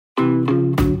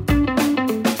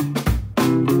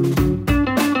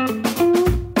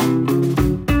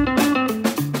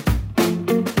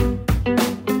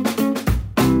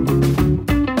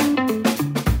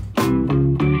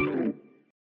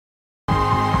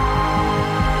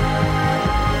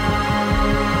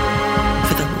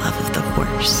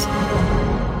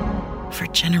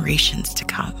generations to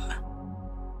come.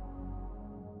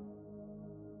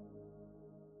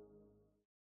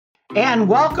 And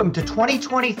welcome to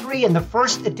 2023 and the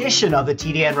first edition of the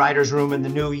TDN Writers Room in the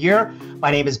new year.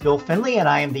 My name is Bill Finley, and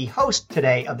I am the host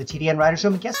today of the TDN Writers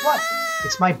Room. And guess what?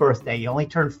 It's my birthday. You only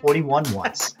turned 41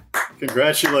 once.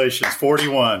 Congratulations,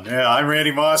 41. Yeah, I'm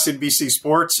Randy Moss, NBC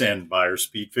Sports and Buyer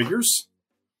Speed Figures.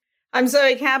 I'm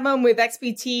Zoe Cadman with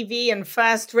XBTV and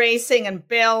Fast Racing. And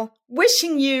Bill,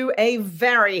 wishing you a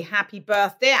very happy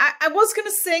birthday. I was going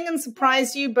to sing and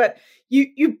surprise you, but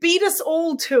you beat us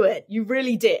all to it. You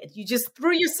really did. You just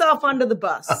threw yourself under the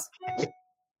bus.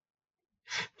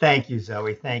 Thank you,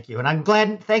 Zoe. Thank you. And I'm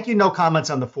glad. Thank you. No comments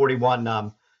on the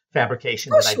 41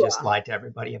 fabrication that I just lied to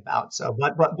everybody about. So,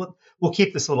 but we'll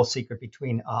keep this little secret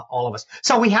between all of us.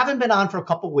 So we haven't been on for a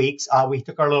couple weeks. We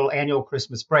took our little annual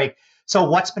Christmas break. So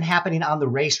what's been happening on the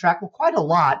racetrack? Well, quite a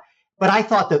lot. But I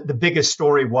thought that the biggest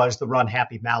story was the Run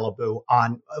Happy Malibu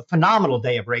on a phenomenal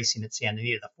day of racing at Santa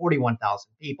Anita. The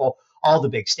 41,000 people, all the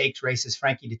big stakes races.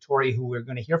 Frankie Dettori, who we're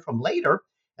going to hear from later,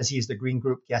 as he is the Green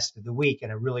Group Guest of the Week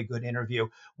and a really good interview,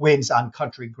 wins on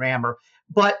Country Grammar.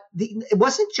 But it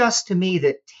wasn't just to me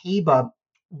that Taiba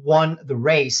won the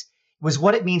race. It was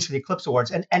what it means for the Eclipse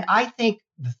Awards. And I think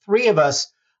the three of us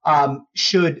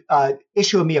should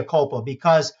issue a mea culpa,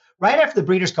 because right after the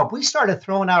Breeders' Cup, we started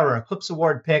throwing out our Eclipse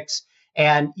Award picks.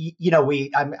 And,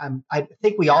 I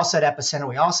think we all said Epicenter.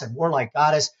 We all said Warlike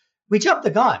Goddess. We jumped the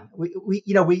gun.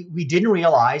 We didn't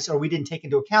realize, or we didn't take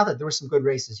into account, that there were some good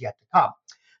races yet to come.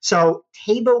 So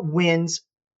Taiba wins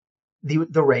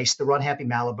the race, the Run Happy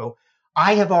Malibu.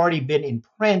 I have already been in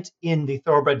print in the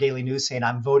Thoroughbred Daily News saying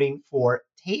I'm voting for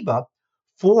Taiba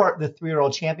for the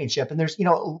 3-year-old championship. And there's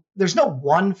no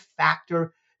one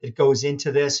factor that goes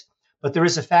into this, but there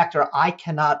is a factor I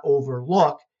cannot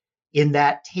overlook, in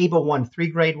that Taiba won 3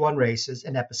 Grade 1 races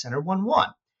and Epicenter won 1.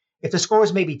 If the score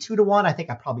was maybe 2-1, I think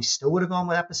I probably still would have gone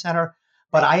with Epicenter.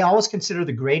 But I always consider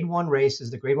the Grade 1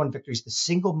 races, the Grade 1 victories, the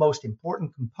single most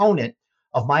important component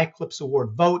of my Eclipse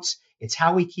Award votes. It's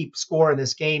how we keep score in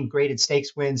this game. Graded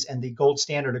stakes wins, and the gold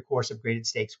standard, of course, of graded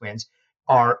stakes wins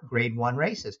are Grade 1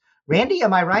 races. Randy,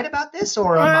 am I right about this,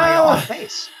 or am I off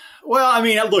base? Well, I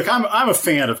mean, look, I'm a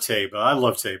fan of Taiba. I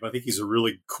love Taiba. I think he's a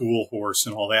really cool horse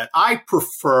and all that. I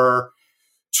prefer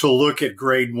to look at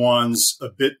Grade 1s a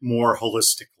bit more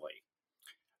holistically.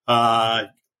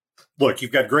 Look,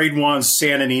 you've got Grade 1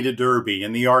 Santa Anita Derby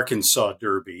and the Arkansas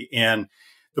Derby and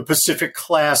the Pacific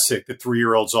Classic that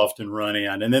 3-year-olds often run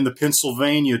in, and then the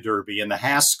Pennsylvania Derby and the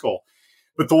Haskell.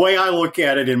 But the way I look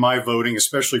at it in my voting,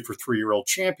 especially for 3-year-old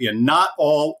champion, not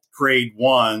all Grade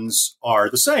 1s are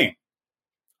the same.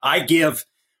 I give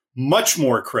much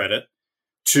more credit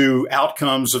to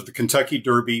outcomes of the Kentucky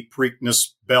Derby, Preakness,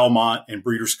 Belmont, and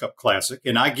Breeders' Cup Classic,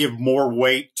 and I give more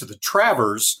weight to the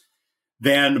Travers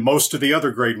than most of the other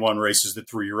Grade 1 races that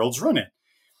 3-year-olds run in.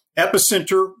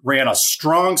 Epicenter ran a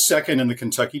strong second in the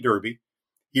Kentucky Derby.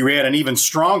 He ran an even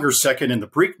stronger second in the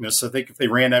Preakness. I think if they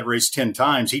ran that race 10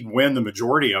 times, he'd win the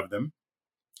majority of them.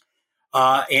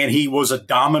 And he was a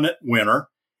dominant winner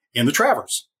in the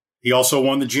Travers. He also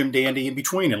won the Jim Dandy in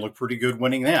between and looked pretty good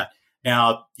winning that.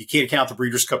 Now, you can't count the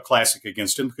Breeders' Cup Classic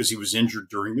against him because he was injured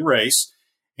during the race.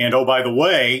 And, oh, by the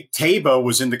way, Taiba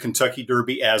was in the Kentucky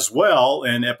Derby as well,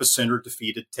 and Epicenter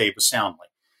defeated Taiba soundly.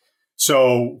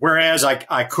 So whereas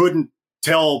I couldn't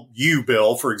tell you,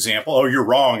 Bill, for example, oh, you're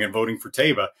wrong in voting for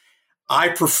Taiba, I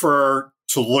prefer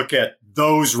to look at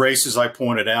those races I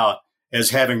pointed out as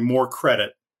having more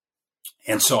credit.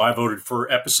 And so I voted for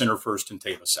Epicenter first and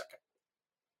Taiba second.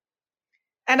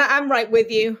 And I'm right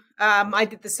with you. I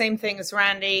did the same thing as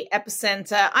Randy.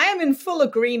 Epicenter. I am in full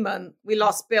agreement. We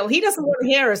lost Bill. He doesn't want to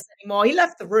hear us anymore. He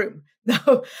left the room.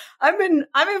 No, I'm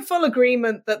in full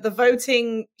agreement that the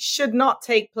voting should not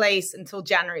take place until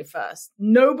January 1st.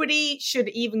 Nobody should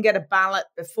even get a ballot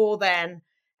before then.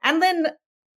 And then,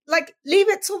 leave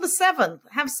it till the 7th.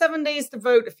 Have 7 days to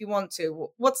vote if you want to.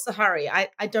 What's the hurry?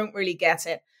 I don't really get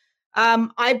it.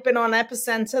 I've been on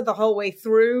Epicenter the whole way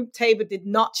through. Taiba did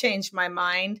not change my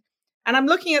mind. And I'm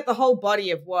looking at the whole body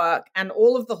of work and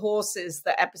all of the horses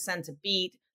that Epicenter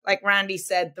beat. Like Randy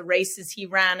said, the races he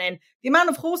ran in, the amount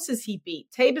of horses he beat.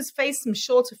 Taba's faced some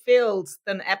shorter fields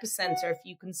than Epicenter if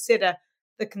you consider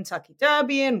the Kentucky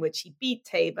Derby, in which he beat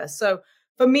Taiba. So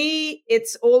for me,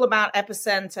 it's all about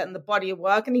Epicenter and the body of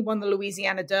work. And he won the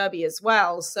Louisiana Derby as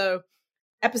well. So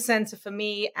Epicenter for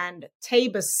me and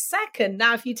Taiba second.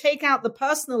 Now, if you take out the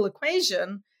personal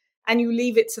equation and you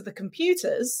leave it to the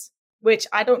computers, which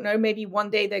I don't know, maybe one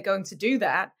day they're going to do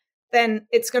that, then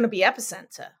it's going to be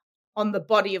Epicenter on the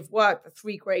body of work, the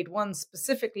 3 Grade 1s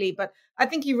specifically. But I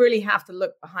think you really have to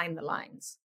look behind the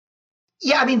lines.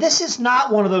 Yeah, I mean, this is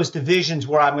not one of those divisions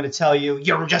where I'm going to tell you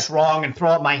you're just wrong and throw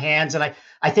up my hands. And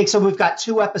I think so. We've got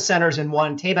two epicenters in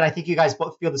one tape, and I think you guys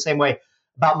both feel the same way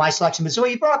about my selection. But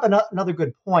Zoe, you brought up another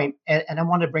good point, and I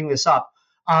wanted to bring this up.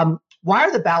 Why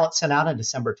are the ballots sent out on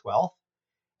December 12th?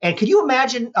 And could you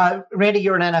imagine, Randy,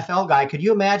 you're an NFL guy. Could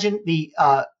you imagine the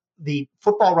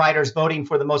football writers voting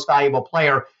for the most valuable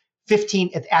player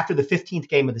after the 15th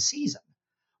game of the season?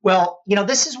 Well,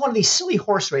 this is one of these silly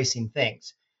horse racing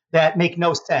things that make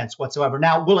no sense whatsoever.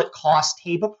 Now, will it cost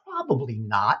Taba? Probably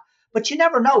not, but you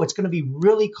never know. It's going to be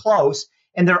really close.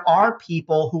 And there are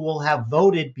people who will have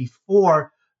voted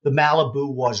before the Malibu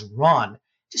was run.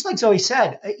 Just like Zoe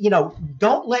said,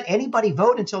 don't let anybody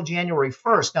vote until January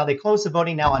 1st. Now, they close the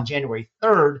voting now on January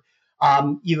 3rd.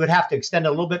 You would have to extend it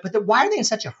a little bit, but why are they in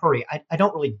such a hurry? I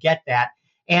don't really get that.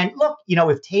 And look,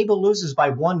 if Taba loses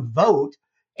by one vote,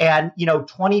 and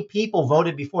 20 people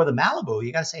voted before the Malibu,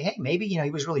 you got to say, hey, maybe he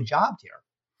was really jobbed here.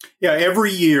 Yeah,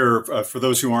 every year, for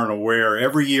those who aren't aware,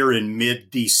 every year in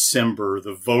mid-December,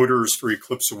 the voters for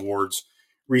Eclipse Awards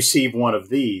receive one of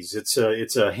these. It's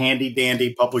a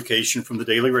handy-dandy publication from the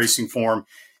Daily Racing Form.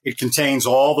 It contains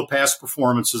all the past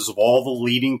performances of all the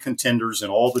leading contenders in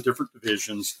all the different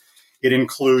divisions. It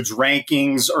includes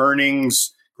rankings,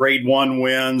 earnings, grade 1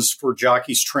 wins for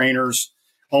jockeys, trainers,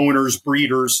 owners,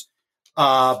 breeders.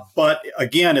 But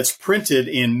again, it's printed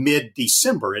in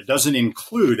mid-December. It doesn't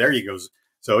include, there you go.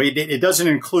 So it doesn't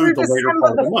include the later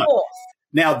part of the month.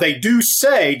 Now, they do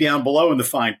say down below in the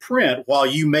fine print, while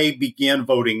you may begin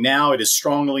voting now, it is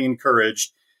strongly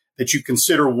encouraged that you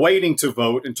consider waiting to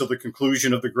vote until the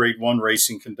conclusion of the grade 1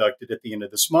 racing conducted at the end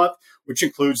of this month, which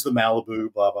includes the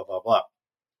Malibu, blah, blah, blah, blah.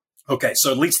 Okay,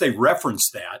 so at least they reference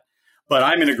that. But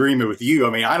I'm in agreement with you. I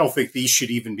mean, I don't think these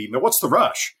should even be, what's the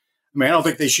rush? I mean, I don't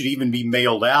think they should even be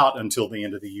mailed out until the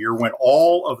end of the year when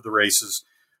all of the races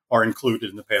are included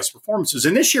in the past performances.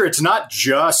 And this year, it's not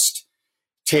just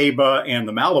Taba and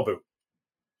the Malibu.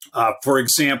 For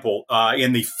example,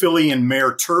 in the filly and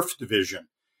mare turf division,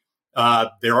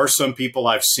 there are some people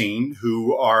I've seen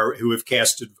who have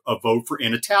casted a vote for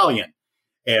In Italian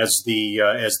as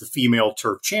the female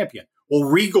turf champion. Well,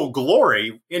 Regal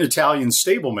Glory, In Italian's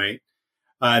stablemate,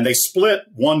 and they split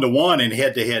 1-1 in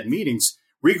head-to-head meetings.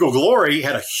 Regal Glory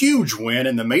had a huge win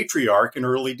in the Matriarch in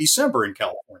early December in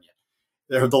California,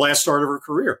 the last start of her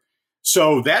career.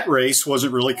 So that race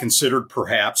wasn't really considered,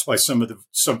 perhaps, by some of the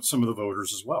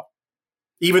voters as well.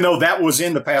 Even though that was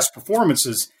in the past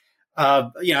performances,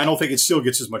 I don't think it still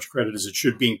gets as much credit as it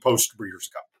should being post Breeders'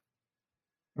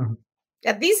 Cup. Mm-hmm.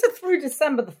 Yeah, these are through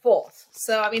December the 4th.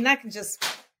 So, that can just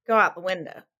go out the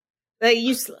window. They're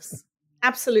useless.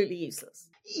 Absolutely useless.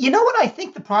 You know what I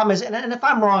think the problem is, and if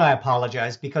I'm wrong, I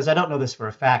apologize because I don't know this for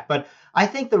a fact, but I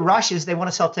think the rush is they want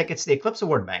to sell tickets to the Eclipse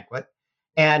Award banquet.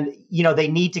 And, they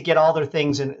need to get all their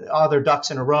things and all their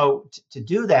ducks in a row to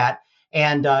do that.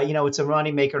 And, it's a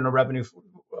money maker and a revenue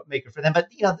maker for them. But,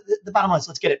 the bottom line is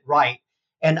let's get it right.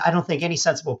 And I don't think any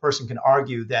sensible person can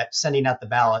argue that sending out the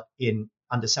ballot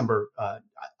on December,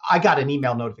 I got an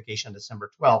email notification on December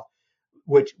 12th,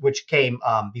 which came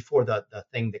before the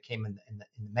thing that came in the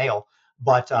mail.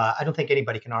 But I don't think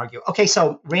anybody can argue. Okay,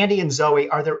 so Randy and Zoe,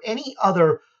 are there any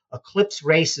other Eclipse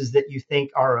races that you think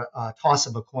are a toss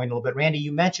of a coin a little bit? Randy,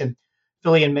 you mentioned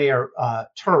filly and mare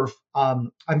turf.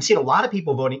 I'm seeing a lot of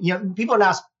people voting. People are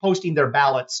now posting their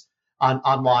ballots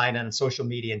online and on social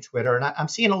media and Twitter. And I'm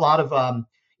seeing a lot of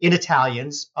In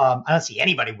Italians. I don't see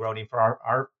anybody voting for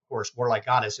our horse, Warlike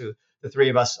Goddess, who the three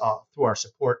of us threw our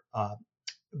support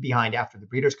behind after the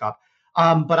Breeders' Cup.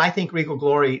 But I think Regal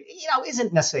Glory,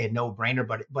 isn't necessarily a no-brainer,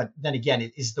 but then again,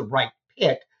 it is the right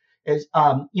pick.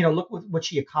 Look what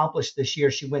she accomplished this year.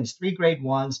 She wins 3 grade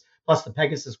 1s plus the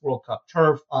Pegasus World Cup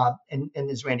turf. And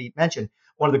as Randy mentioned,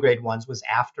 one of the grade 1s was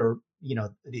after,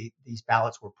 these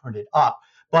ballots were printed up.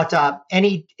 But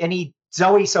any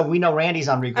Zoe, so we know Randy's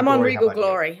on Regal Glory. I'm on Regal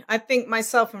Glory. I think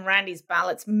myself and Randy's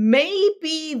ballots may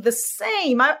be the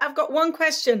same. I've got one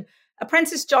question.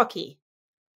 Apprentice jockey.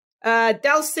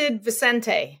 Del Cid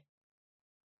Vicente.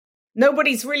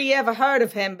 Nobody's really ever heard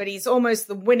of him, but he's almost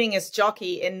the winningest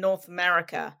jockey in North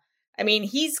America. I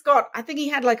think he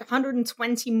had like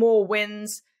 120 more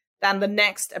wins than the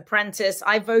next apprentice.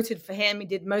 I voted for him. He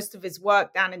did most of his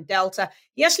work down in Delta.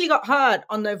 He actually got hurt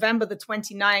on November the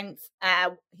 29th.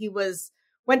 He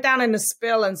went down in a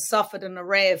spill and suffered an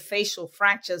array of facial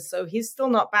fractures, so he's still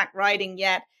not back riding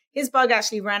yet. His bug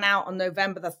actually ran out on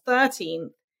November the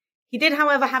 13th. He did,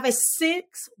 however, have a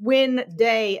 6-win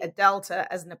day at Delta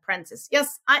as an apprentice.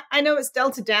 Yes, I know it's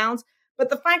Delta Downs, but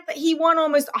the fact that he won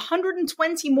almost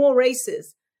 120 more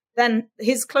races than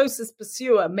his closest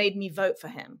pursuer made me vote for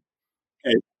him.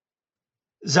 Okay.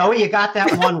 Zoe, you got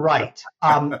that one right.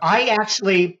 I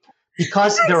actually,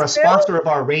 because they're a sponsor of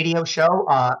our radio show,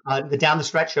 the Down the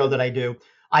Stretch show that I do,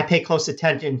 I pay close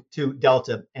attention to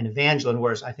Delta and Evangeline,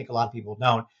 whereas I think a lot of people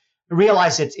don't. I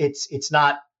realize it's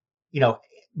not,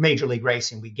 Major League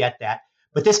Racing. We get that,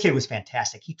 but this kid was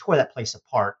fantastic. He tore that place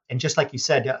apart, and just like you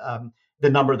said, the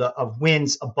number of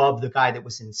wins above the guy that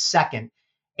was in second.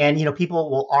 And people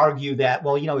will argue that,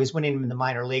 well, he's winning in the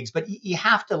minor leagues, but you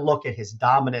have to look at his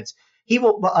dominance. He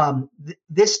will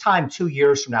this time 2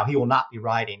 years from now, he will not be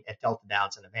riding at Delta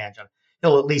Downs and Evangeline.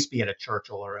 He'll at least be at a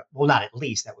Churchill not at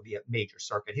least, that would be a major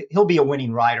circuit. He'll be a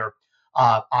winning rider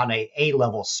on a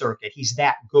A-level circuit. He's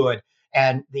that good.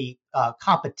 And the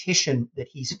competition that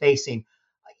he's facing,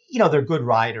 they're good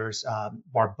riders.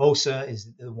 Barbosa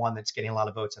is the one that's getting a lot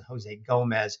of votes, and Jose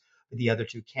Gomez, the other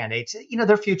two candidates.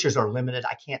 Their futures are limited.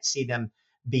 I can't see them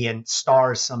being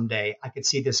stars someday. I could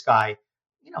see this guy,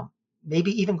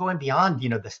 maybe even going beyond,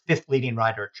 the fifth leading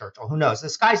rider at Churchill. Who knows? The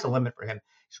sky's the limit for him.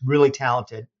 He's really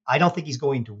talented. I don't think he's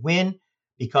going to win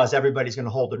because everybody's going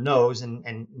to hold their nose, and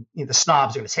the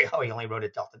snobs are going to say, oh, he only rode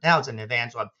at Delta Downs and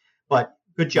Evangeline. But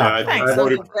good job. Yeah,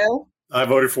 I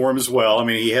voted for him as well. I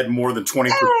mean, he had more than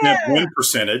 20% win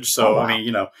percentage. So, wow. I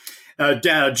mean,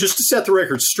 just to set the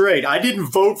record straight, I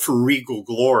didn't vote for Regal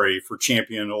Glory for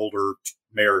champion older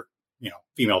mare,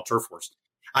 female turf horse.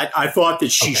 I thought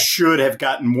that she should have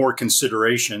gotten more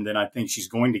consideration than I think she's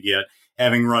going to get,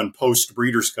 having run post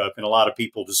Breeders' Cup, and a lot of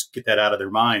people just get that out of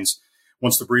their minds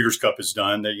once the Breeders' Cup is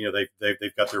done. That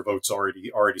they've got their votes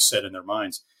already set in their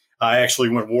minds. I actually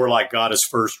went Warlike Goddess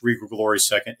first, Regal Glory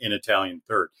second, and Italian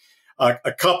third.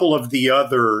 A couple of the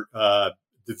other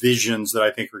divisions that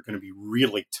I think are going to be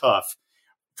really tough.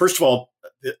 First of all,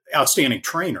 the outstanding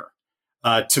trainer.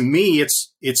 To me,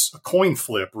 it's a coin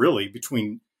flip really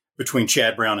between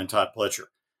Chad Brown and Todd Pletcher.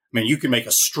 I mean, you can make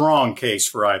a strong case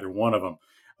for either one of them.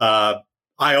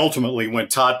 I ultimately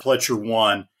went Todd Pletcher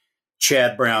 1,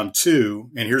 Chad Brown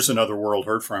 2, and here's another world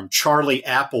heard from Charlie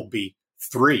Appleby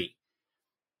 3.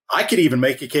 I could even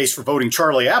make a case for voting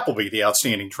Charlie Appleby the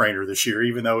outstanding trainer this year,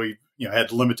 even though he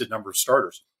had a limited number of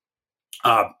starters.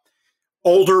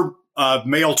 Older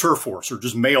male turf horse, or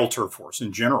just male turf horse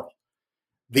in general.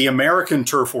 The American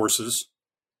turf horses,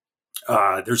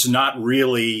 there's not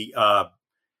really a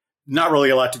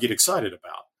lot to get excited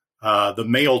about. The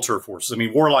male turf horses. I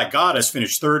mean, Warlike Goddess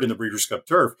finished third in the Breeders' Cup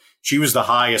Turf. She was the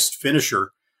highest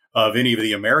finisher of any of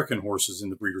the American horses in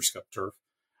the Breeders' Cup Turf.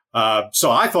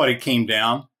 So I thought it came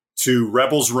down to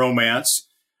Rebels Romance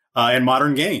and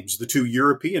Modern Games, the two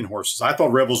European horses. I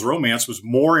thought Rebels Romance was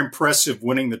more impressive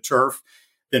winning the turf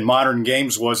than Modern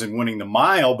Games was in winning the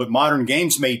mile, but Modern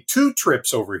Games made 2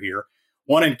 trips over here,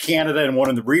 one in Canada and one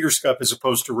in the Breeders' Cup, as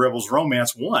opposed to Rebels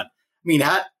Romance 1. I mean,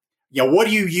 what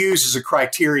do you use as a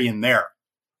criterion there?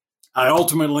 I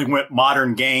ultimately went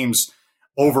Modern Games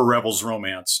over Rebels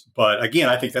Romance, but again,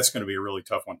 I think that's going to be a really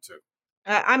tough one too.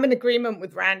 I'm in agreement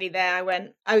with Randy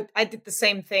there. I did the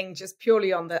same thing, just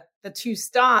purely on the 2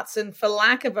 starts, and for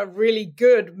lack of a really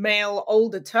good male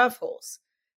older turf horse.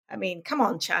 I mean, come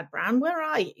on, Chad Brown, where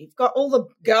are you? You've got all the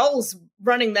girls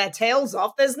running their tails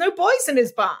off. There's no boys in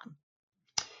his barn.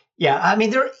 Yeah, I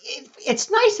mean, it's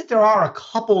nice that there are a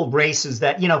couple of races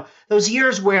that, those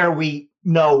years where we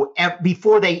know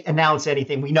before they announce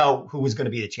anything, we know who is going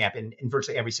to be the champion in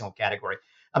virtually every single category.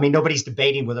 I mean, nobody's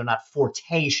debating whether or not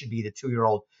Forte should be the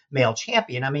 2-year-old male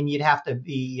champion. I mean, you'd have to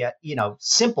be,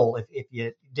 simple if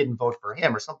you didn't vote for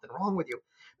him or something wrong with you.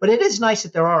 But it is nice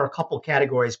that there are a couple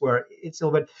categories where it's a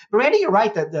little bit. But Randy, you're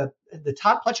right that the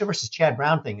Todd Pletcher versus Chad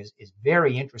Brown thing is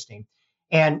very interesting.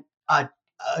 And I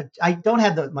don't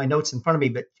have my notes in front of me,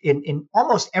 but in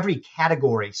almost every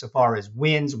category so far as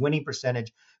wins, winning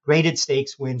percentage, graded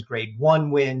stakes wins, grade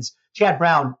 1 wins, Chad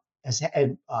Brown has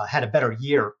had a better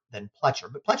year than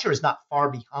Pletcher. But Pletcher is not far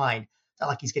behind. It's not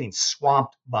like he's getting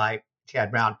swamped by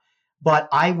Chad Brown. But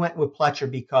I went with Pletcher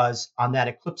because on that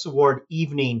Eclipse Award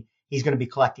evening, he's going to be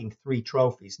collecting 3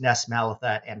 trophies, Ness,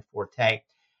 Malathat, and Forte.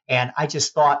 And I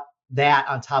just thought that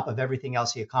on top of everything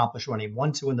else he accomplished, running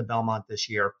 1-2 in the Belmont this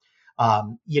year,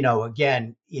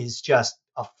 again, is just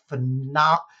a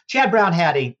phenomenal. Chad Brown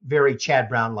had a very Chad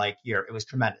Brown-like year. It was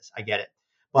tremendous. I get it.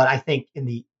 But I think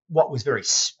in what was very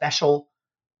special,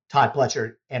 Todd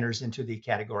Pletcher enters into the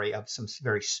category of some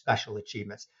very special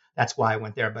achievements. That's why I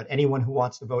went there. But anyone who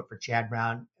wants to vote for Chad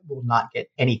Brown will not get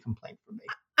any complaint from me.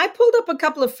 I pulled up a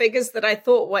couple of figures that I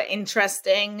thought were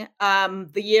interesting. The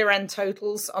year-end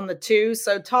totals on the 2.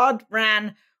 So Todd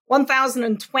ran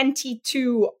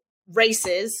 1,022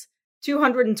 races,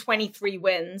 223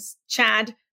 wins.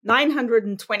 Chad,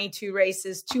 922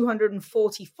 races,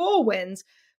 244 wins.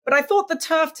 But I thought the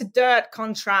turf to dirt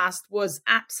contrast was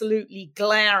absolutely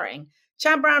glaring.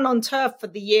 Chad Brown on turf for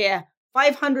the year,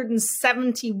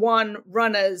 571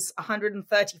 runners,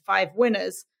 135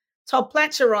 winners. Todd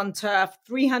Pletcher on turf,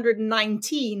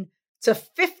 319 to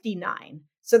 59.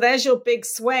 So there's your big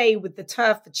sway with the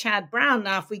turf for Chad Brown.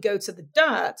 Now, if we go to the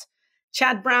dirt,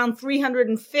 Chad Brown,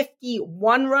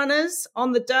 351 runners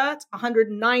on the dirt,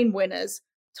 109 winners.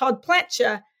 Todd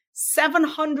Pletcher,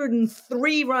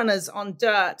 703 runners on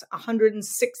dirt,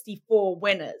 164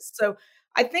 winners. So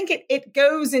I think it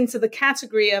goes into the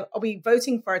category of, are we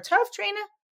voting for a turf trainer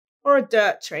or a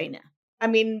dirt trainer? I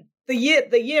mean, the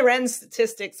year-end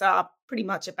statistics are pretty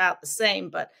much about the same,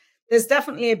 but there's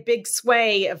definitely a big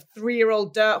sway of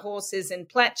 3-year-old dirt horses in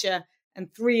Pletcher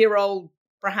and 3-year-old,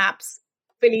 perhaps,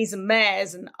 fillies and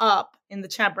mares and up in the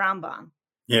Chad Brown barn.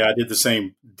 Yeah, I did the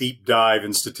same deep dive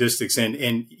in statistics,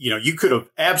 and you could have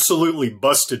absolutely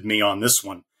busted me on this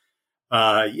one.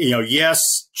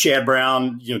 Yes, Chad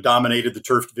Brown, dominated the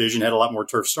turf division, had a lot more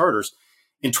turf starters.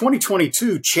 In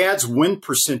 2022, Chad's win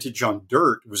percentage on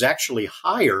dirt was actually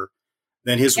higher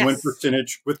than his win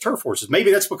percentage with turf horses.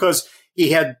 Maybe that's because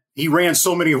he ran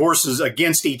so many horses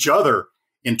against each other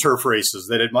in turf races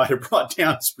that it might have brought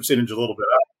down his percentage a little bit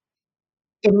up.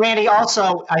 And Randy,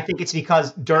 also, I think it's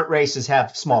because dirt races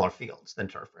have smaller fields than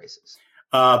turf races.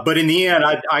 But in the end,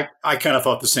 I kind of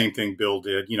thought the same thing Bill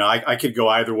did. I could go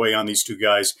either way on these two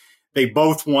guys. They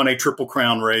both won a Triple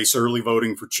Crown race, early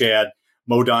voting for Chad,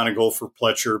 Mo Donegal for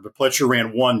Pletcher, but Pletcher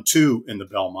ran 1-2 in the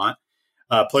Belmont.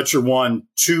 Pletcher won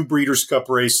 2 Breeders' Cup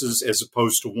races as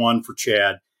opposed to 1 for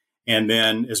Chad. And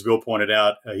then, as Bill pointed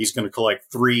out, he's going to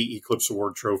collect 3 Eclipse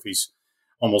Award trophies,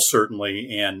 almost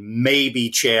certainly. And maybe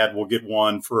Chad will get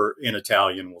one for an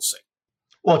Italian. We'll see.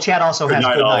 Well, Chad also has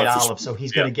Goodnight Olive, so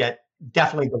he's going to get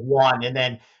definitely the one. And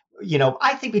then,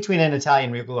 I think between an Italian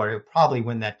and Real Glory, he'll probably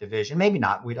win that division. Maybe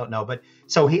not. We don't know. But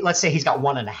so let's say he's got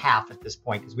 1.5 at this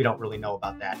point, because we don't really know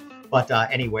about that. But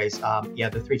anyways,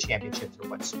 the 3 championships are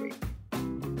what's sweet.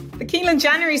 The Keeneland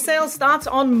January sale starts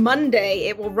on Monday.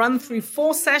 It will run through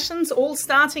 4 sessions, all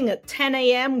starting at 10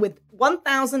 a.m. with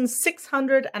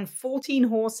 1,614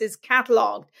 horses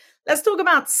catalogued. Let's talk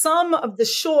about some of the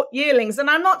short yearlings. And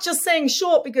I'm not just saying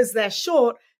short because they're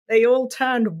short. They all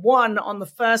turned 1 on the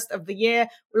first of the year.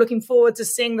 We're looking forward to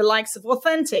seeing the likes of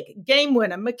Authentic, Game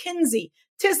Winner, McKinsey,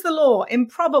 Tis the Law,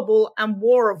 Improbable, and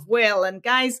War of Will. And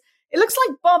guys, it looks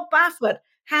like Bob Baffert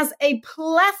has a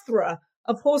plethora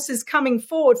of horses coming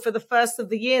forward for the first of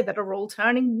the year that are all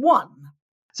turning 1.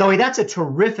 Zoe, that's a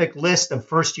terrific list of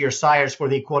first-year sires for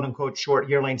the quote-unquote short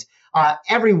yearlings.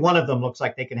 Every one of them looks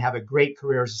like they can have a great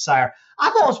career as a sire.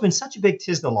 I've always been such a big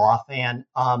Tis the Law fan.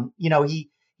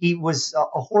 He was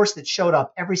a horse that showed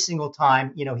up every single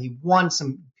time. He won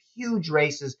some huge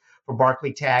races for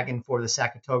Barclay Tagg and for the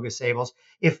Saratoga Sables.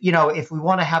 If we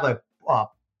want to have a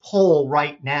poll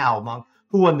right now among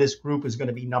who in this group is going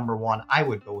to be number 1, I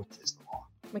would go with Tis the Law.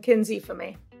 McKinsey for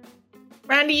me.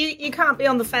 Randy, you can't be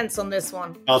on the fence on this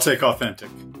one. I'll take Authentic.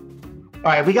 All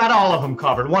right, we got all of them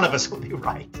covered. One of us will be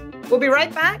right. We'll be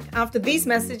right back after these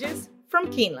messages from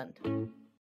Keeneland.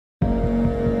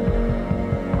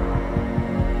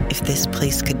 If this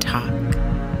place could talk,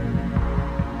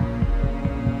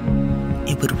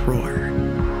 it would roar.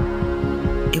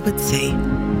 It would say,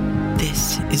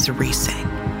 "This is racing."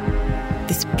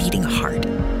 This beating heart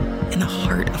in the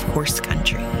heart of horse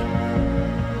country.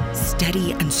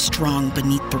 Steady and strong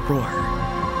beneath the roar.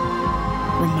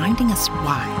 Reminding us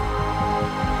why.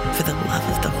 For the love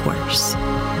of the horse.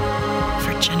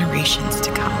 For generations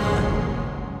to come.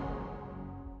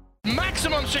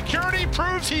 Maximum Security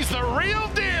proves he's the real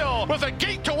deal with a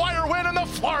gate-to-wire win in the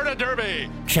Florida Derby.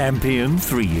 Champion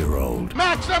 3-year-old.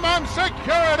 Maximum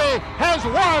Security has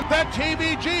won the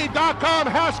TVG.com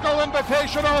Haskell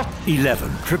Invitational.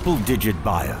 11 triple-digit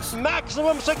buyers.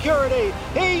 Maximum Security.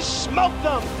 He smoked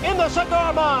them in the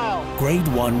Cigar Mile. Grade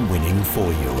 1 winning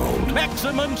 4-year-old.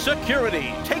 Maximum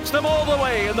Security takes them all the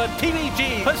way in the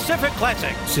TVG Pacific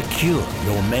Classic. Secure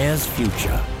your mare's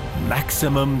future.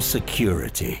 Maximum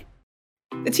Security.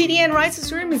 The TDN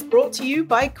Writers' Room is brought to you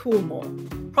by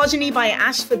Coolmore. Progeny by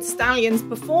Ashford Stallions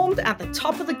performed at the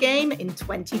top of the game in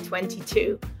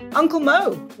 2022. Uncle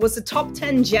Mo was a top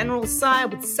 10 general sire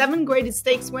with 7 graded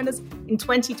stakes winners in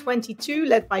 2022,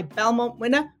 led by Belmont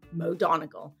winner Mo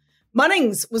Donegal.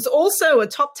 Munnings was also a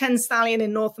top 10 stallion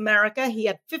in North America. He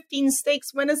had 15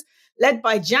 stakes winners, led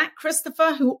by Jack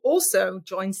Christopher, who also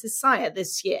joins his sire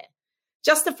this year.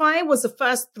 Justify was the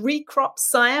first 3-crop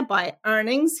sire by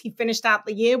earnings. He finished out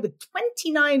the year with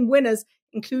 29 winners,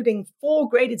 including 4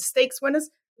 graded stakes winners.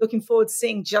 Looking forward to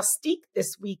seeing Justique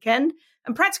this weekend.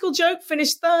 And Practical Joke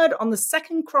finished 3rd on the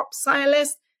 2nd crop sire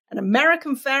list. and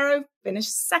American Pharoah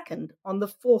finished second on the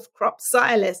 4th crop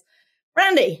sire list.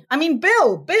 Randy,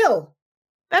 Bill,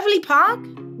 Beverly Park?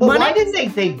 Well, why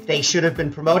didn't they should have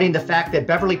been promoting the fact that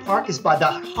Beverly Park is by the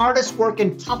hardest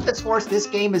working, toughest horse this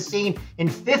game has seen in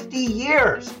 50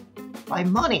 years by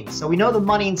Munnings. So we know the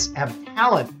Munnings have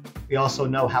talent. We also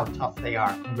know how tough they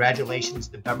are. Congratulations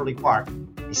to Beverly Park,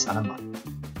 the son of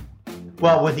Munnings.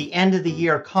 Well, with the end of the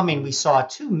year coming, we saw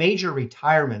 2 major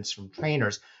retirements from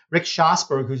trainers. Rick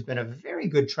Schosberg, who's been a very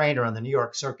good trainer on the New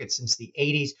York circuit since the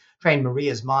 80s, trained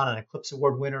Maria's Mon, an Eclipse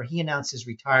Award winner. He announced his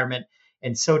retirement,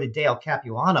 and so did Dale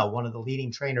Capuano, one of the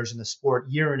leading trainers in the sport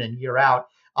year in and year out,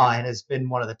 and has been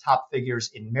one of the top figures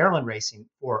in Maryland racing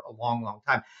for a long, long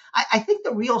time. I think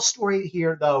the real story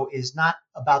here, though, is not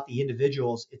about the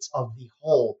individuals, it's of the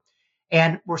whole.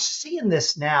 And we're seeing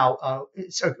this now.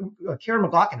 Kieran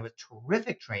McLaughlin, was a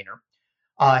terrific trainer.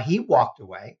 He walked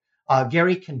away.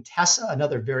 Gary Contessa,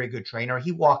 another very good trainer,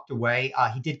 he walked away.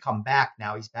 He did come back.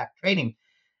 Now he's back training.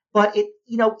 But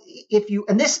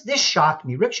this shocked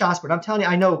me. Rick Schosberg, I'm telling you,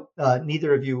 I know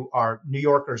neither of you are New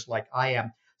Yorkers like I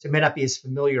am, so it may not be as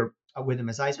familiar with him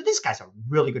as I am. But this guy's a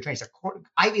really good trainer. He's an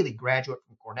Ivy League graduate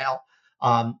from Cornell.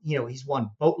 He's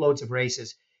won boatloads of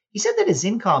races. He said that his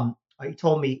income, he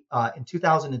told me in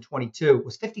 2022,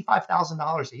 was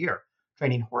 $55,000 a year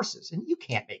training horses. And you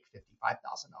can't make $55,000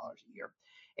 a year.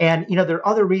 And, there are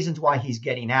other reasons why he's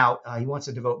getting out. He wants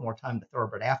to devote more time to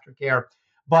thoroughbred aftercare.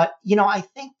 But, I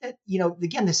think that,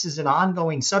 again, this is an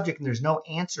ongoing subject and there's no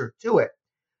answer to it.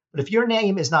 But if your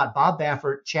name is not Bob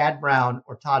Baffert, Chad Brown,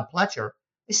 or Todd Pletcher,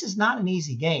 this is not an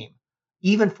easy game,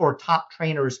 even for top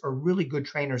trainers or really good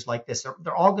trainers like this.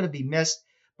 They're all going to be missed.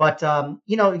 But,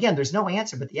 again, there's no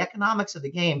answer. But the economics of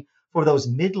the game for those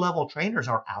mid-level trainers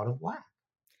are out of whack.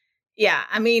 Yeah,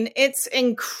 it's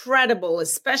incredible,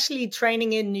 especially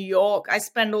training in New York. I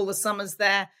spend all the summers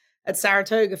there at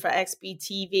Saratoga for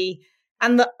XBTV.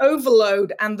 And the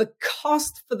overload and the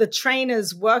cost for the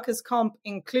trainers, workers' comp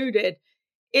included,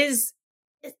 it's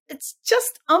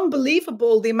just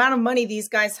unbelievable, the amount of money these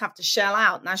guys have to shell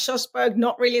out. Now, Schosberg,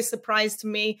 not really a surprise to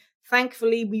me.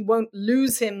 Thankfully, we won't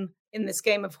lose him in this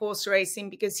game of horse racing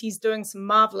because he's doing some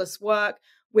marvelous work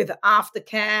with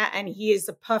aftercare, and he is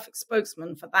a perfect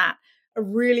spokesman for that. A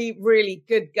really, really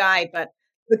good guy. But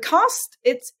the cost,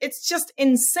 it's just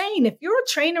insane. If you're a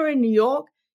trainer in New York,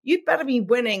 you'd better be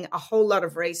winning a whole lot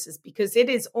of races because it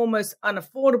is almost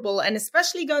unaffordable. And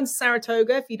especially going to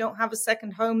Saratoga, if you don't have a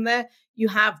second home there, you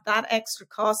have that extra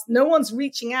cost. No one's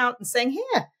reaching out and saying,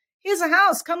 here's a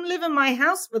house. Come live in my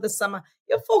house for the summer.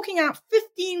 You're forking out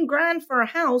 $15,000 for a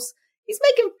house. He's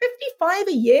making $55,000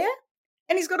 a year.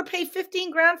 And he's got to pay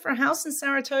 $15,000 for a house in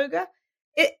Saratoga.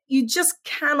 You just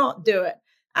cannot do it.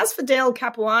 As for Dale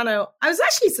Capuano, I was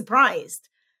actually surprised.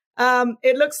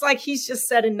 It looks like he's just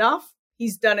said enough.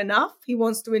 He's done enough. He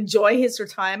wants to enjoy his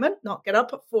retirement, not get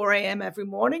up at 4 a.m. every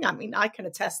morning. I can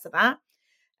attest to that.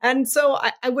 And so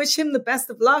I wish him the best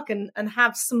of luck and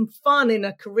have some fun in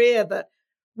a career that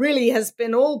really has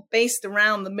been all based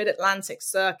around the Mid-Atlantic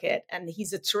circuit. And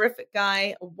he's a terrific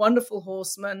guy, a wonderful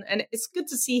horseman. And it's good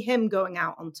to see him going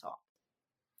out on top.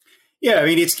 Yeah,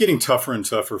 it's getting tougher and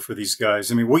tougher for these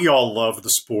guys. We all love the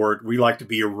sport. We like to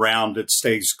be around it,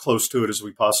 stay as close to it as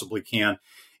we possibly can.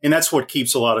 And that's what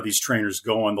keeps a lot of these trainers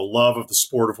going, the love of the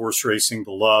sport of horse racing,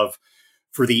 the love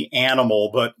for the animal.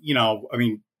 But,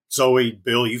 Zoe,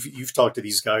 Bill, you've talked to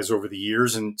these guys over the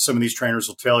years, and some of these trainers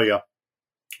will tell you,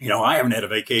 I haven't had a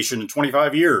vacation in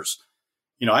 25 years.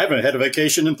 I haven't had a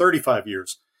vacation in 35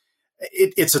 years.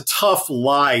 It's a tough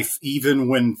life, even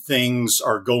when things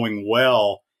are going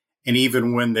well and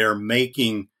even when they're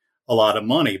making a lot of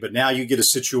money. But now you get a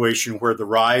situation where the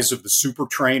rise of the super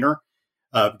trainer,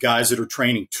 guys that are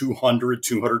training 200,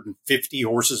 250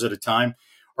 horses at a time,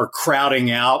 are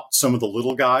crowding out some of the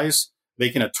little guys,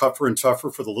 making it tougher and tougher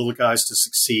for the little guys to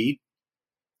succeed.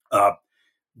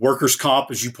 Workers'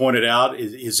 comp, as you pointed out,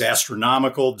 is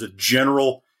astronomical. The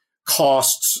general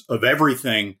costs of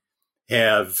everything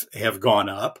have gone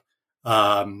up.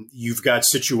 You've got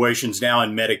situations now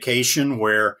in medication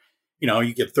where,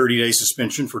 you get 30-day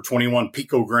suspension for 21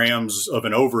 picograms of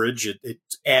an overage. It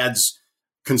adds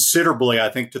considerably, I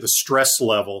think, to the stress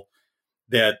level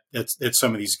that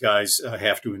some of these guys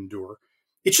have to endure.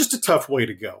 It's just a tough way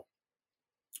to go.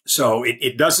 So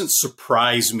it doesn't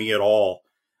surprise me at all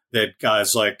that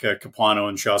guys like Capuano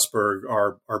and Schosberg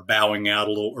are bowing out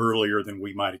a little earlier than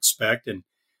we might expect. And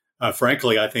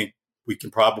frankly, I think we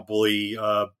can probably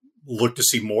look to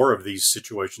see more of these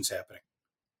situations happening.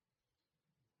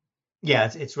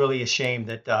 Yeah, it's really a shame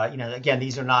that, again,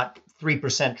 these are not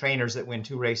 3% trainers that win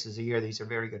 2 races a year. These are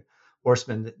very good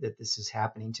horsemen that this is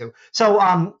happening to. So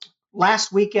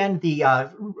last weekend, the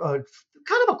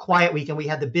kind of a quiet weekend. We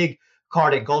had the big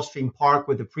card at Gulfstream Park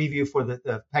with the preview for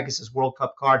the Pegasus World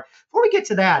Cup card. Before we get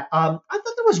to that, I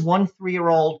thought there was one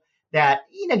 3-year-old that,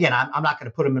 again, I'm not going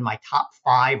to put him in my top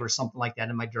 5 or something like that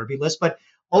in my Derby list, but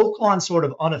Oaklawn sort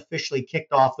of unofficially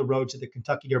kicked off the road to the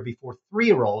Kentucky Derby for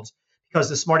 3-year-olds because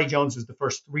the Smarty Jones was the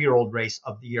first 3-year-old race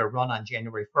of the year, run on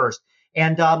January 1st.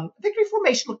 And Victory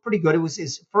Formation looked pretty good. It was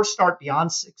his first start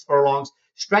beyond 6 furlongs,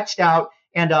 stretched out.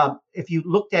 And if you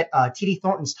looked at T.D.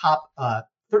 Thornton's top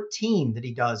 13 that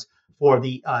he does for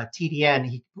the TDN,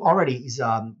 he's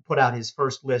put out his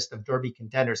first list of Derby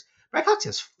contenders. Brad Cox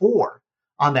has 4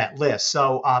 on that list.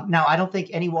 So now I don't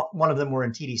think any one of them were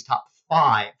in TD's top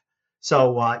 5.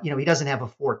 So, he doesn't have a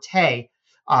forte.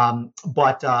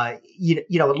 But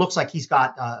it looks like he's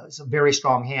got some very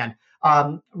strong hand.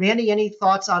 Randy, any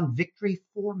thoughts on Victory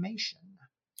Formation?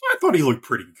 I thought he looked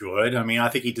pretty good. I mean, I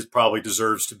think he probably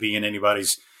deserves to be in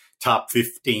anybody's top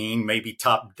 15, maybe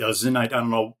top dozen. I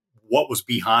don't know what was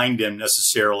behind him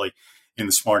necessarily in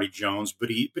the Smarty Jones, but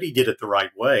he did it the right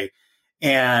way.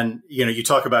 And, you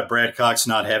talk about Brad Cox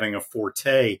not having a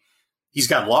forte. He's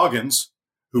got Loggins,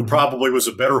 who probably was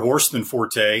a better horse than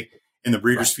Forte in the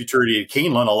Breeders' Futurity at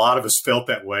Keeneland. A lot of us felt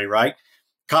that way, right?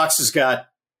 Cox has got,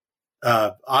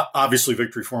 obviously,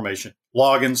 Victory Formation.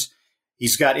 Loggins.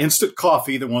 He's got Instant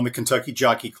Coffee that won the Kentucky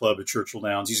Jockey Club at Churchill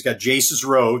Downs. He's got Jace's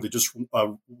Road that just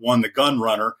won the Gun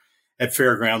Runner at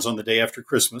Fairgrounds on the day after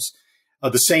Christmas.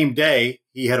 The same day,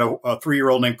 he had a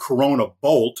 3-year-old named Corona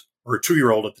Bolt, or a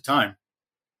 2-year-old at the time,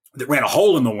 that ran a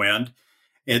hole in the wind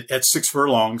at 6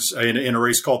 furlongs in a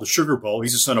race called the Sugar Bowl.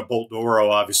 He's the son of Bolt Doro,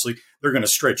 obviously. They're going to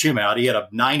stretch him out. He had a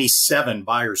 97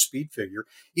 Beyer speed figure.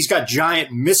 He's got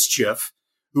Giant Mischief,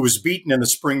 who was beaten in the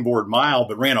Springboard Mile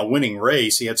but ran a winning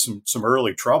race. He had some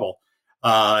early trouble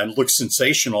and looked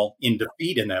sensational in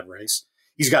defeat in that race.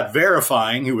 He's got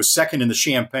Verifying, who was second in the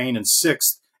Champagne and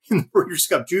 6th in the Breeders'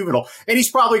 Cup Juvenile. And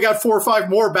he's probably got 4 or 5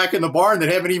 more back in the barn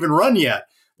that haven't even run yet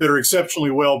that are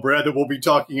exceptionally well-bred that we'll be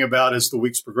talking about as the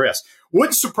weeks progress.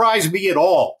 Wouldn't surprise me at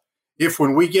all if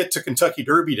when we get to Kentucky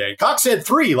Derby Day, Cox had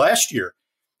 3 last year,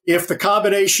 if the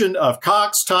combination of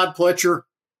Cox, Todd Pletcher,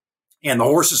 and the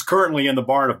horses currently in the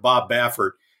barn of Bob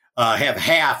Baffert have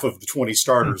half of the 20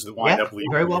 starters that wind up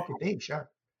leading. Very well could be, sure.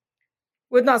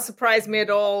 Would not surprise me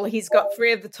at all. He's got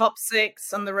 3 of the top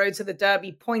 6 on the road to the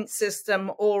Derby point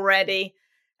system already.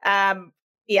 Talking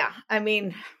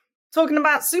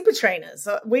about super trainers,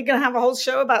 we're going to have a whole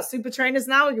show about super trainers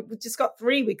now. We've just got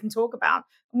 3 we can talk about.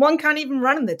 One can't even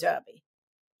run in the Derby.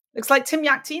 Looks like Tim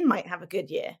Yakteen might have a good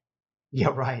year. Yeah,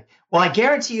 right. Well, I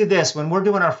guarantee you this, when we're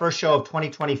doing our first show of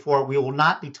 2024, we will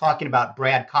not be talking about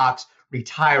Brad Cox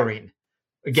retiring,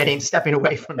 stepping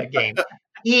away from the game.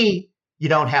 You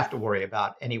don't have to worry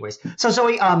about anyways. So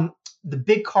Zoe, the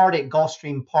big card at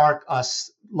Gulfstream Park, a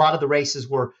lot of the races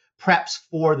were preps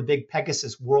for the big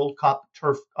Pegasus World Cup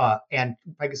turf and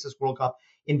Pegasus World Cup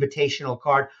invitational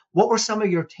card. What were some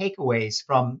of your takeaways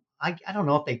from, I don't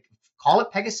know if they call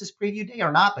it Pegasus Preview Day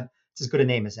or not, but it's as good a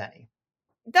name as any.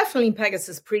 Definitely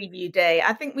Pegasus Preview Day.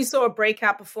 I think we saw a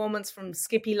breakout performance from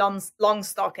Skippy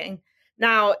Longstocking.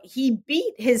 Now, he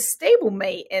beat his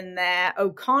stablemate in there,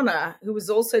 O'Connor, who was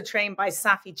also trained by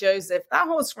Saffie Joseph. That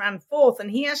horse ran 4th,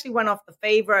 and he actually went off the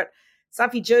favorite.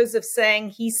 Saffie Joseph saying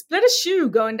he split a shoe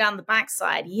going down the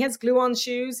backside. He has glue-on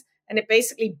shoes, and it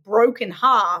basically broke in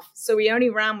half, so he only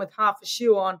ran with half a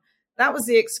shoe on. That was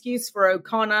the excuse for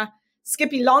O'Connor.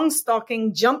 Skippy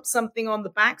Longstocking jumped something on the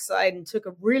backside and took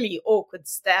a really awkward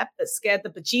step that scared the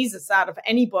bejesus out of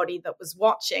anybody that was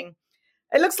watching.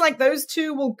 It looks like those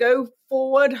 2 will go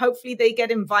forward. Hopefully they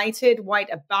get invited. White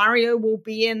Abario will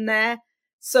be in there.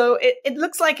 So it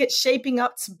looks like it's shaping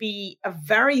up to be a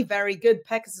very, very good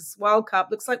Pegasus World Cup.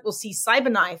 Looks like we'll see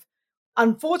Cyberknife,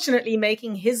 unfortunately,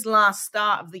 making his last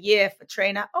start of the year for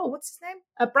trainer. Oh, what's his name?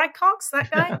 Brad Cox,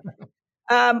 that guy?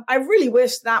 I really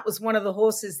wish that was one of the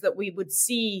horses that we would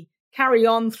see carry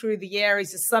on through the year.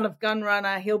 He's a son of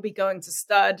Gunrunner. He'll be going to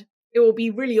stud. It will be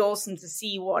really awesome to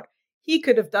see what he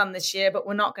could have done this year, but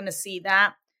we're not going to see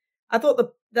that. I thought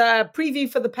the preview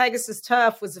for the Pegasus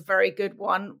Turf was a very good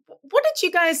one. What did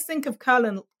you guys think of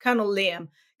Colonel Liam?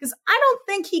 Because I don't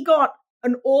think he got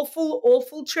an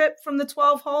awful trip from the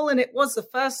 12 hole, and it was the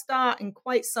first start in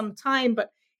quite some time,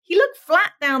 but he looked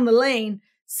flat down the lane.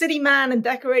 City Man and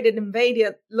Decorated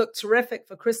Invader look terrific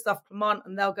for Christophe Clement,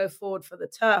 and they'll go forward for the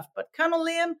Turf. But Colonel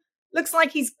Liam looks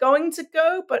like he's going to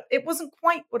go, but it wasn't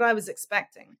quite what I was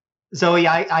expecting. Zoe,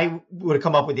 I would have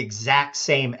come up with the exact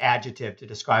same adjective to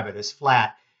describe it as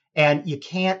flat. And you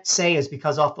can't say it's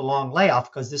because off the long layoff,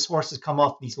 because this horse has come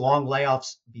off these long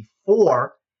layoffs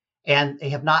before. and they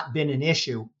have not been an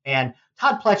issue. And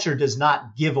Todd Pletcher does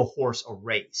not give a horse a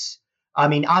race. I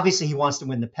mean, obviously he wants to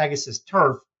win the Pegasus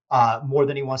Turf more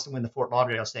than he wants to win the Fort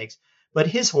Lauderdale Stakes, but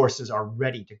his horses are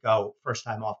ready to go first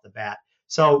time off the bat.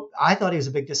 So I thought he was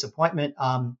a big disappointment.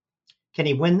 Can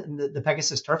he win the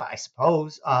Pegasus Turf? I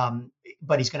suppose,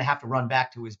 but he's going to have to run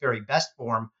back to his very best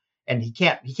form, and he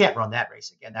can't run that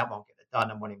race again. That won't get it done,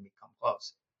 and won't even come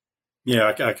close.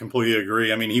 Yeah, I completely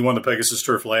agree. I mean, he won the Pegasus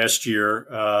Turf last year.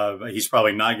 He's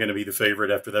probably not going to be the favorite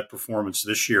after that performance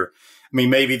this year. I mean,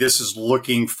 maybe this is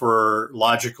looking for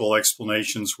logical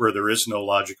explanations where there is no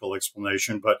logical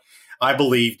explanation. But I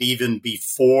believed even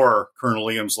before Colonel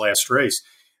Liam's last race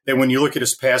that when you look at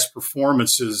his past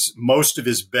performances, most of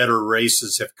his better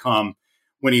races have come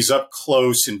when he's up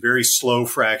close in very slow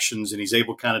fractions and he's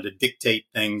able kind of to dictate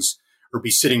things or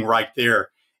be sitting right there.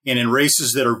 And in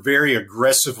races that are very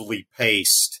aggressively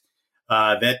paced,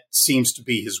 that seems to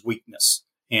be his weakness.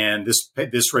 And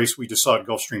this race we just saw at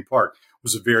Gulfstream Park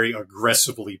was a very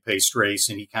aggressively paced race,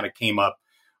 and he kind of came up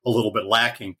a little bit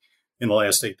lacking in the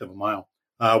last eighth of a mile.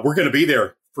 We're going to be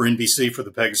there for NBC for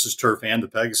the Pegasus Turf and the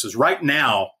Pegasus. Right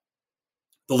now,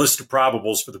 the list of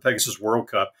probables for the Pegasus World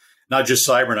Cup, not just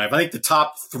Cyberknife, I think the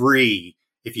top three,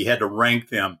 if you had to rank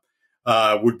them,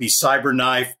 would be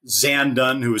Cyberknife,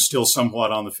 Zandon, who is still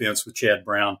somewhat on the fence with Chad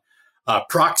Brown,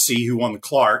 Proxy, who won the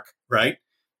Clark, right?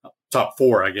 Top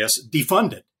four, I guess.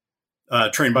 Defunded,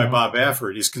 trained by Bob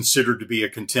Baffert, is considered to be a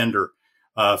contender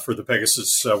for the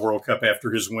Pegasus World Cup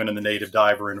after his win in the Native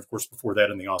Diver, and of course before that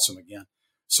in the Awesome Again.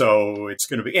 So it's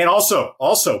going to be, and also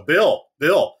Bill,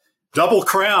 Double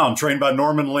Crown, trained by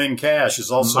Norman Lynn Cash,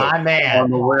 is also on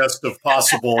the list of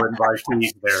possible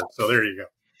invitees there. So there you go.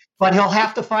 But he'll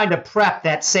have to find a prep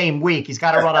that same week. He's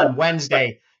got to run on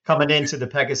Wednesday coming into the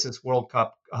Pegasus World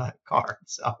Cup card.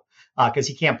 So, because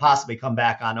he can't possibly come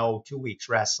back on 2 weeks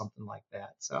rest, something like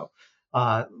that. So,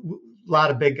 lot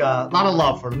of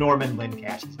love for Norman Lynn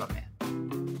Cash. He's my man.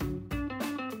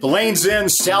 The Lane's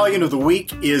End Stallion of the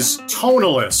Week is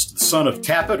Tonalist, the son of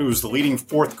Tappet, who is the leading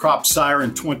fourth crop sire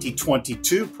in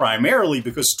 2022, primarily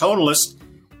because Tonalist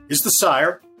is the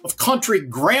sire of Country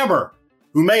Grammar,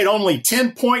 who made only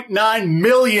 $10.9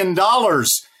 million in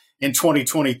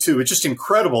 2022. It's just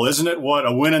incredible, isn't it? What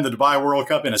a win in the Dubai World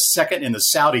Cup and a second in the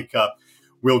Saudi Cup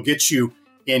will get you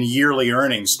in yearly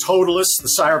earnings. Totalist, the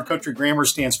sire of Country Grammar,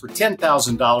 stands for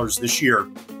 $10,000 this year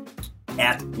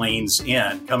at Lane's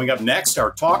End. Coming up next,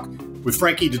 our talk with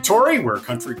Frankie Dettori, where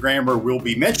Country Grammar will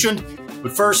be mentioned.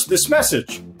 But first, this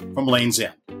message from Lane's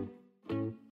End.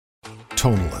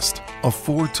 Tonalist, a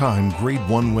 4-time Grade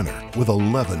 1 winner with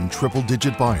 11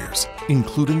 triple-digit buyers,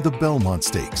 including the Belmont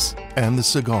Stakes and the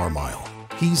Cigar Mile.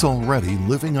 He's already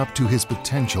living up to his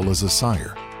potential as a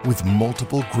sire with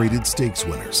multiple graded stakes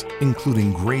winners,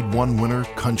 including Grade 1 winner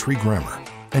Country Grammar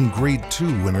and Grade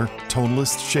 2 winner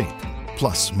Tonalist Shape,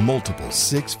 plus multiple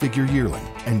 6-figure yearling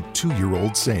and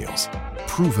 2-year-old sales.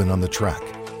 Proven on the track,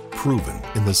 proven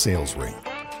in the sales ring.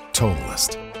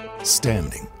 Tonalist,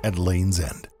 standing at Lane's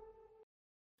End.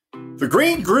 The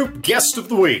Green Group Guest of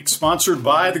the Week, sponsored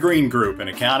by The Green Group, an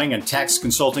accounting and tax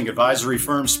consulting advisory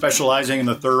firm specializing in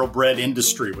the thoroughbred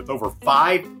industry with over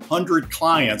 500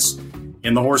 clients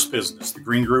in the horse business. The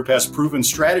Green Group has proven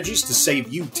strategies to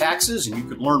save you taxes, and you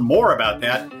can learn more about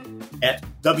that at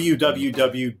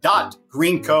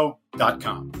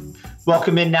www.greenco.com.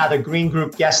 Welcome in now the Green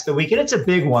Group Guest of the Week, and it's a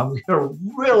big one. We're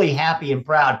really happy and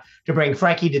proud to bring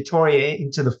Frankie Dettori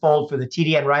into the fold for the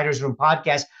TDN Writers Room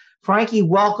podcast. Frankie,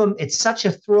 welcome. It's such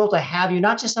a thrill to have you,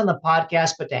 not just on the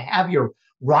podcast, but to have your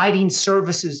riding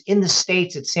services in the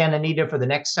States at Santa Anita for the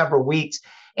next several weeks.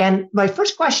 And my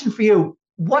first question for you,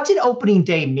 what did opening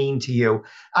day mean to you?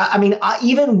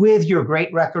 Even with your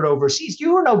great record overseas,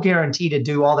 you were no guarantee to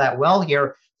do all that well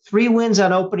here. 3 wins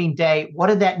on opening day. What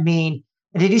did that mean?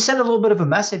 And did you send a little bit of a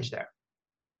message there?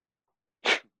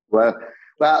 Well,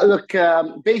 look,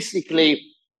 basically,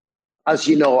 as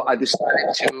you know, I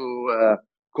decided to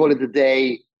call it a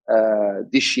day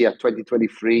this year,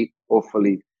 2023,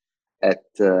 hopefully at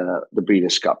the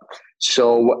Breeders' Cup.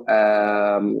 So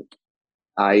I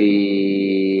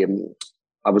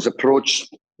was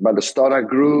approached by the Stoddard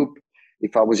Group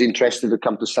if I was interested to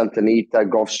come to Santa Anita,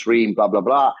 Gulfstream, blah, blah,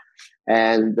 blah.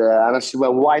 And I said,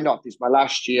 well, why not? It's my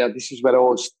last year. This is where it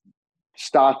all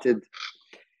started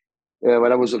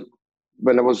when I was a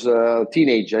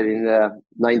teenager in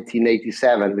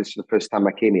 1987. This is the first time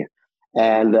I came here.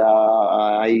 And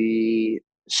I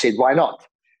said, why not?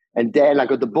 And then I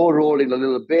got the ball rolling a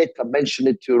little bit. I mentioned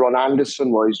it to Ron Anderson,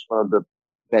 who is one of the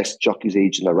best jockeys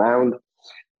agent around.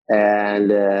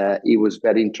 And he was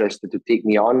very interested to take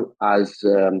me on, as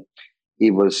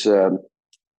he was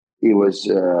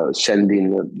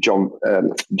sending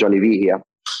Johnny V here.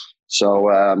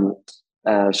 So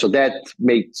so that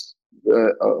made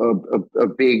a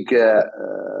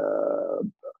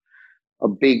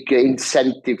big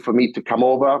incentive for me to come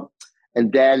over.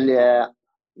 And then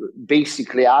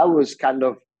basically I was kind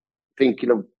of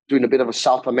thinking of doing a bit of a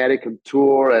South American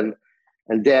tour, and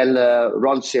then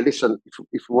Ron said, listen,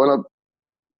 if you want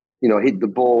to, hit the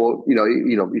ball,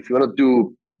 if you want to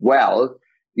do well,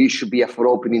 you should be here for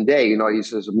opening day.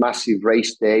 It's a massive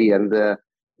race day, and at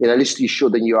least you show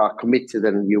that you are committed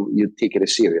and you take it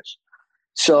serious.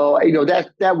 So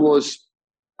that was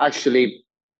actually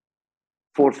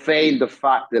forfeit the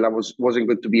fact that I wasn't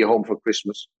going to be home for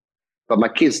Christmas. But my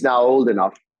kids now are old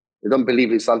enough; they don't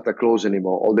believe in Santa Claus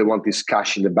anymore. All they want is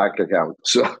cash in the bank account.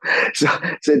 So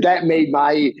that made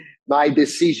my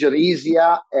decision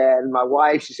easier. And my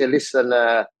wife, she said, listen,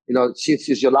 since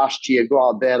it's your last year, go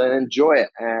out there and enjoy it.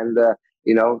 And,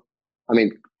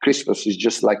 Christmas is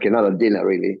just like another dinner,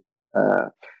 really. I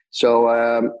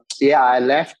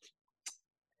left.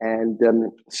 And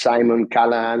Simon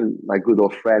Callahan, my good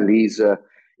old friend, he's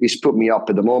put me up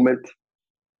at the moment.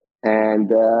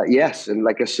 And yes, and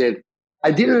like I said,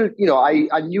 I didn't,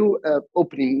 I knew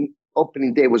opening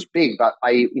day was big, but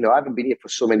I haven't been here for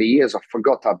so many years. I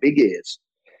forgot how big it is.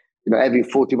 Having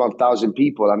 41,000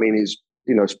 people,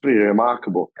 it's pretty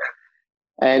remarkable.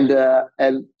 And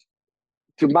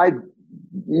to my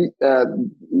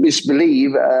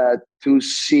misbelief, to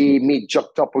see me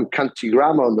jumped up on Country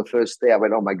Grammar on the first day, I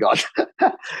went, oh my God.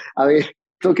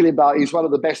 Talking about, he's one of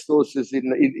the best horses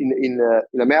in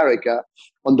America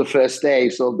on the first day.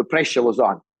 So the pressure was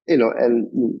on,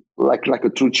 and like a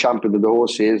true champion of the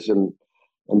horse is, and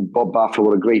Bob Baffert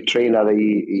was a great trainer.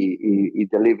 He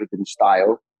delivered in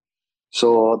style.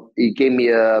 So he gave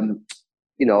me,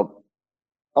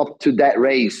 up to that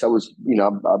race, I was,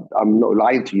 I'm not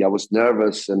lying to you, I was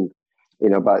nervous, and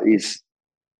but it's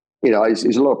a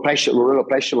lot of pressure. A lot of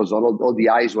pressure was on. All the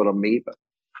eyes were on me,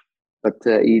 but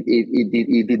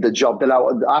he did the job. Then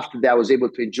after that, I was able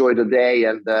to enjoy the day,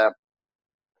 and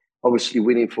obviously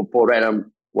winning for Paul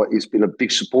Renham, he's been a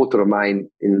big supporter of mine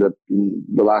in the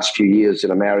last few years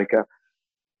in America.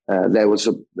 There was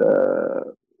a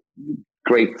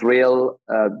great thrill,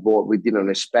 what we didn't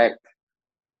expect.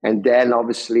 And then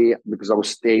obviously, because I'm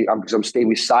staying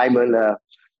with Simon,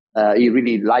 he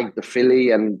really liked the filly,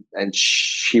 and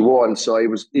she won. So it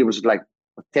was like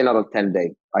a 10 out of 10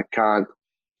 day. I can't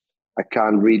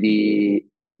really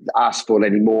ask for it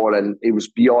anymore. And it was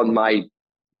beyond my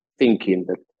thinking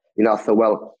that, I thought,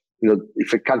 well,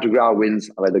 if a Country Ground wins,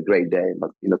 I've had a great day.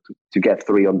 But, to get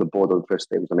 3 on the board on the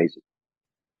first day was amazing.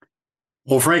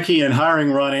 Well, Frankie, in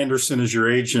hiring Ron Anderson as your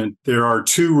agent, there are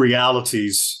 2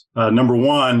 realities. Number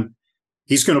one,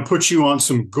 he's going to put you on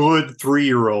some good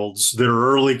 3-year-olds that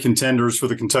are early contenders for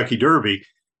the Kentucky Derby.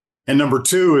 And number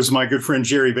 2, as my good friend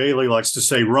Jerry Bailey likes to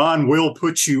say, Ron will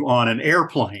put you on an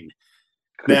airplane.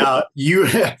 Now, you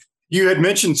had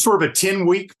mentioned sort of a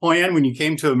 10-week plan when you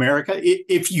came to America.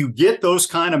 If you get those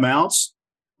kind of mounts,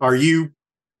 are you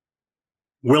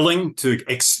willing to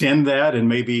extend that and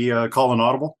maybe call an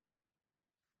audible?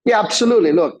 Yeah,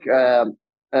 absolutely. Look, I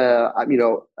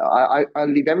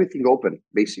leave everything open,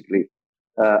 basically.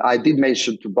 I did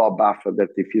mention to Bob Baffert that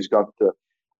if he's got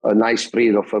a nice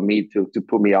freedom for me to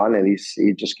put me on, and he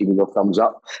just gave me the thumbs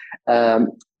up.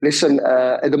 Listen,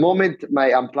 at the moment,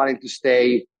 I'm planning to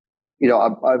stay,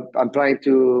 I'm planning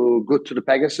to go to the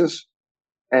Pegasus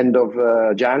end of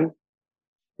Jan.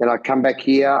 Then I'll come back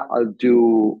here. I'll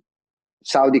do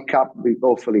Saudi Cup,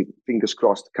 hopefully, fingers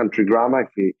crossed, Country Grammar,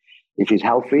 if he's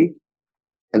healthy.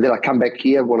 And then I come back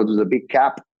here, want to do the big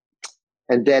cap.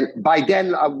 And then by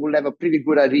then I will have a pretty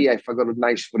good idea if I got a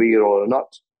nice 3-year-old or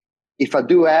not. If I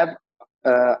do have,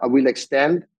 I will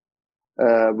extend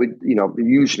with,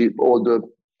 usually all the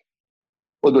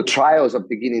trials are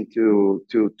beginning to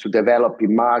develop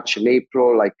in March and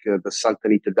April, like the Santa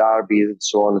Anita Derby and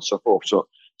so on and so forth. So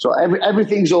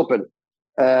everything's open.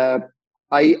 I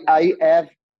have,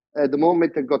 at the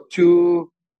moment, I've got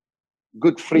 2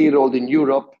 good 3-year-old in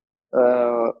Europe,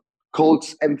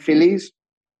 colts and fillies.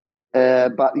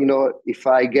 But, if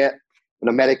I get an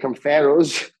American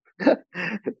Pharaohs,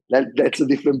 that's a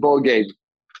different ball game.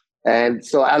 And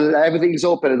so everything's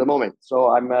open at the moment.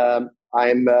 So I'm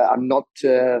not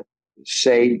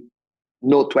say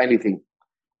no to anything.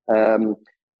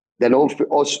 Then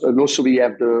also we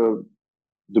have the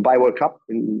Dubai World Cup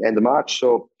in end of March.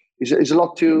 So it's a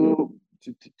lot to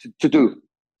do.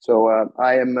 So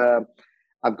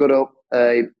I've got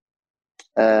a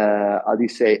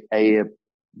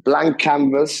blank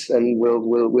canvas, and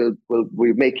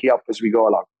we'll make it up as we go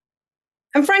along.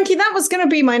 And Frankie, that was going to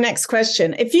be my next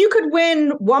question. If you could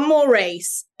win one more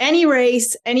race,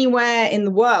 anywhere in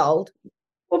the world,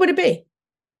 what would it be?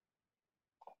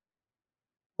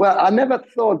 Well, I never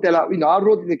thought that, I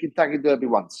rode in the Kentucky Derby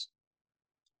once.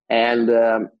 And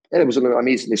it was an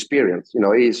amazing experience.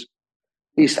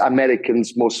 It's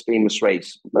Americans' most famous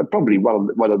race, probably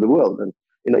one of the world. And,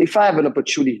 if I have an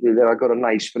opportunity that I got a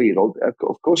nice 3-year-old,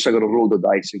 of course I'm going to roll the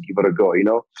dice and give it a go,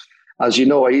 As you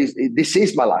know, this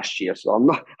is my last year, so I'm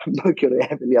not going to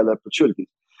have any other opportunities.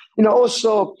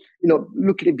 Also,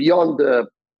 looking beyond the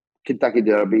Kentucky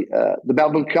Derby, the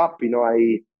Melbourne Cup,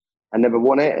 I never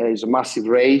won it. It's a massive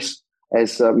race.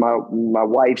 As my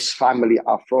wife's family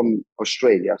are from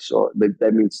Australia, so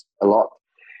that means a lot.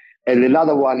 And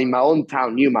another one in my own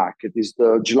town, Newmarket, is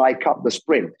the July Cup, the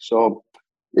sprint. So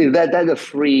that are the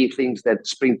three things that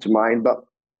spring to mind. But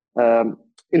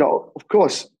of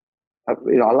course, I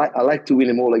like to win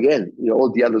them all again. All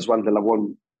the others ones that I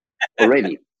won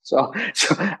already. So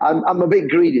I'm a bit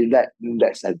greedy in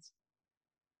that sense.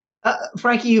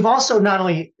 Frankie, you've also not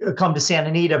only come to Santa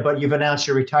Anita, but you've announced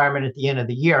your retirement at the end of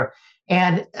the year.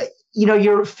 And,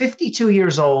 you're 52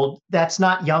 years old. That's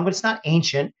not young, but it's not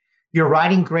ancient. You're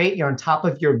riding great. You're on top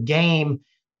of your game.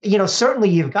 Certainly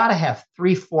you've got to have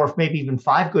 3, 4, maybe even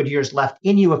 5 good years left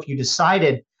in you if you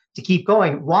decided to keep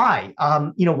going. Why?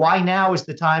 Why now is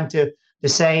the time to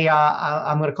say,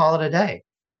 I'm going to call it a day?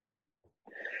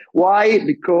 Why?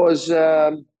 Because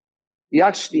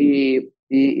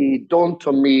he dawned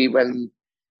on me when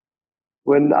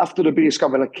after the British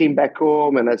Cup, when I came back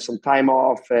home and had some time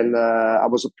off, and I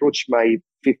was approaching my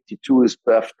 52th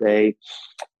birthday,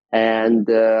 and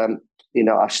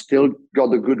I still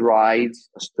got a good ride.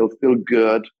 I still feel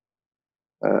good,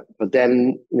 but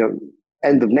then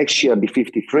end of next year I'll be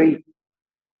 53.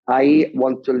 I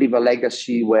want to leave a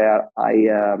legacy where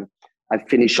I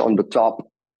finish on the top.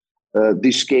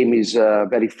 This game is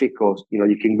very fickle.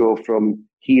 You can go from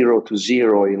hero to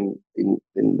zero in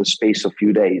the space of a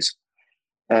few days.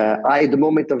 At the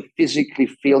moment, I physically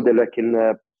feel that I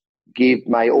can give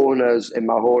my owners and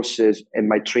my horses and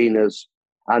my trainers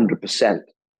 100%.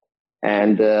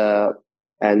 And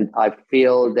I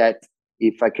feel that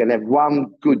if I can have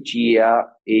one good year,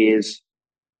 it's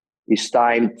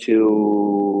time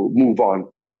to move on.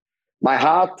 My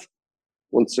heart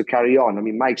wants to carry on. I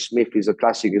mean, Mike Smith is a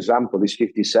classic example. He's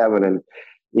 57 and,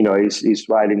 he's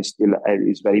riding still at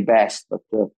his very best. But,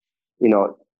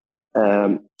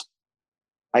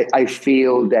 I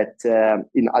feel that,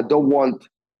 I don't want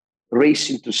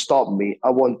racing to stop me. I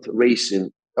want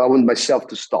myself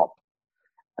to stop.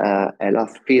 And I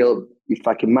feel if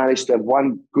I can manage to have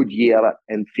one good year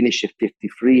and finish at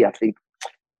 53, I think,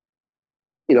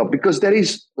 because there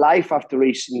is life after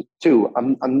racing too.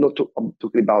 I'm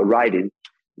talking about riding.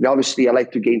 Obviously, I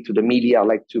like to get into the media. I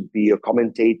like to be a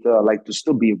commentator. I like to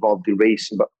still be involved in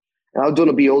racing, but I don't want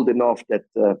to be old enough that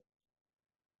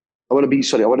I want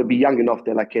to be young enough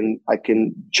that I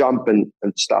can jump and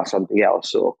start something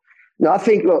else. So, I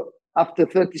think, look, after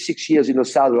 36 years in the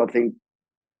saddle, I think,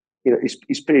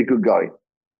 it's pretty good going.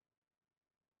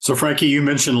 So, Frankie, you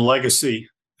mentioned legacy,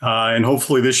 and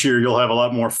hopefully this year you'll have a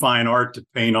lot more fine art to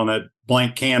paint on that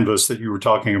blank canvas that you were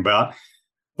talking about.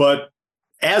 But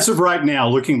as of right now,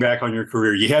 looking back on your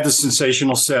career, you had the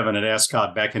sensational 7 at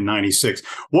Ascot back in '96.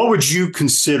 What would you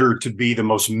consider to be the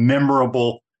most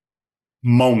memorable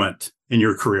moment in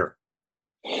your career?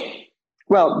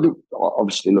 Well,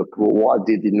 obviously, look, what I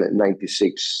did in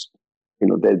 '96,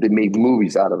 they made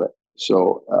movies out of it.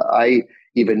 So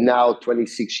even now,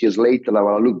 26 years later,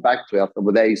 when I look back to it, after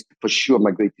that is for sure my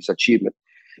greatest achievement.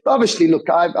 But obviously, look,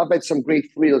 I've had some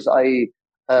great thrills. I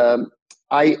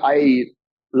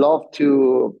love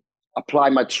to apply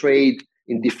my trade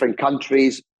in different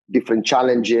countries, different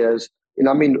challenges.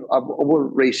 I've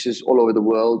won races all over the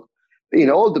world.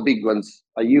 All the big ones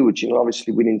are huge.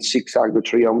 Obviously winning 6 Argo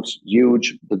Triumphs,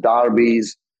 huge. The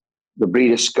Derbies, the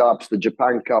Breeders' Cups, the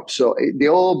Japan Cup. So they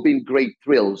all been great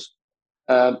thrills.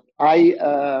 I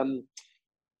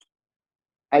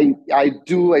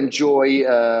do enjoy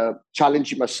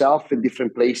challenging myself in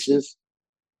different places,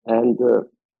 and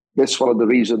that's one of the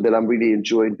reasons that I'm really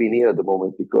enjoying being here at the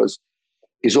moment, because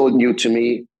it's all new to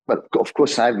me. But of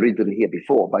course, I've ridden here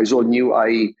before, but it's all new.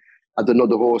 I don't know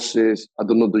the horses. I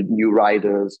don't know the new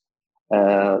riders.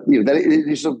 That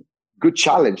is a good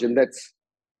challenge, and that's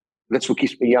what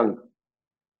keeps me young.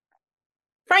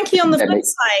 Frankie, on the flip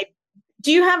side,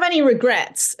 do you have any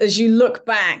regrets as you look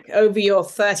back over your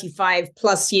 35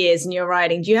 plus years in your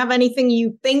riding? Do you have anything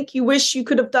you think you wish you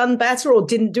could have done better or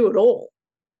didn't do at all?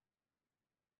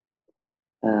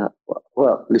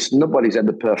 Well, listen, nobody's had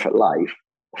the perfect life,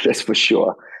 that's for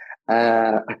sure.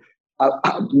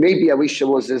 maybe I wish I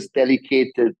was as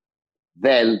delicate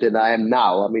then than I am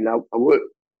now. I mean, I work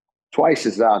twice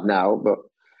as hard now, but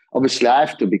obviously I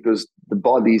have to because the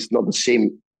body is not the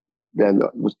same than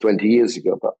it was 20 years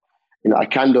ago. But, I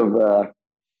kind of,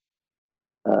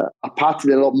 I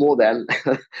partied a lot more then.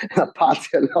 I party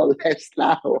a lot less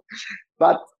now.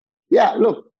 But yeah,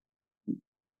 look,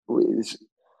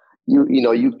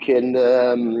 you can,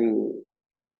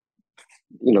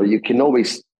 you can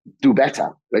always do better.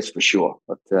 That's for sure.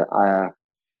 But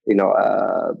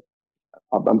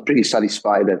I'm pretty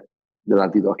satisfied that I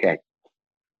did okay.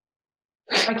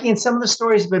 Frankie, and some of the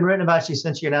stories have been written about you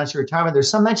since you announced your retirement. There's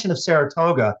some mention of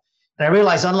Saratoga. And I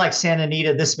realize, unlike Santa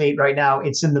Anita, this meet right now,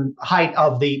 it's in the height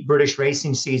of the British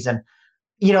racing season.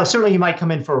 Certainly you might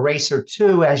come in for a race or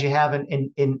two as you have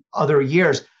in other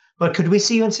years. But could we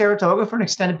see you in Saratoga for an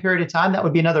extended period of time? That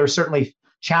would be another certainly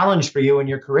challenge for you in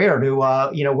your career to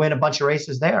win a bunch of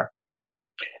races there.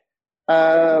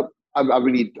 I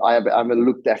haven't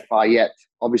looked that far yet.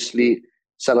 Obviously,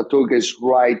 Saratoga is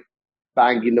right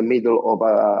bang in the middle of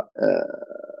a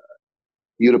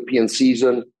European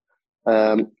season.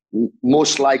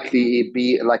 Most likely it'd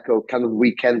be like a kind of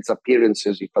weekends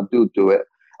appearances if I do it.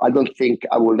 I don't think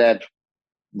I will have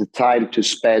the time to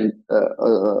spend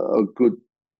a good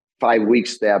 5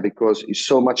 weeks there because there's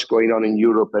so much going on in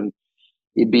Europe, and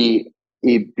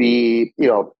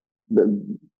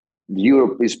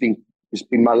Europe has been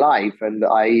my life, and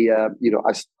I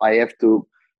have to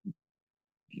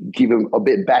give him a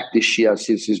bit back this year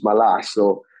since it's my last.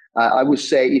 So I would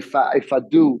say if I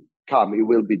do come, it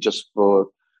will be just for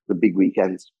the big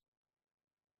weekends.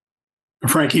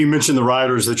 Frankie, you mentioned the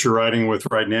riders that you're riding with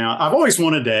right now. I've always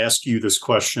wanted to ask you this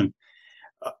question.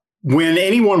 When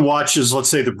anyone watches, let's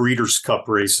say, the Breeders' Cup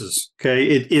races, okay,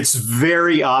 it's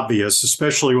very obvious,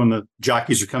 especially when the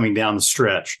jockeys are coming down the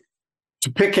stretch, to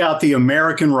pick out the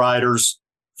American riders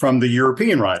from the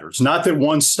European riders. Not that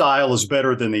one style is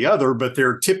better than the other, but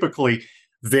they're typically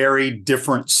very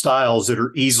different styles that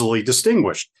are easily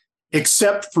distinguished,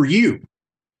 except for you.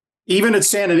 Even at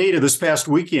Santa Anita this past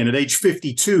weekend at age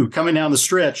 52, coming down the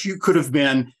stretch, you could have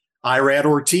been Irad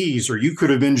Ortiz or you could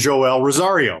have been Joel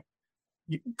Rosario.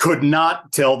 You could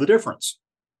not tell the difference.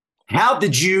 How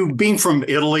did you, being from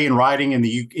Italy and riding in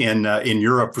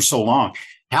Europe for so long,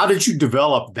 how did you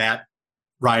develop that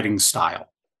riding style?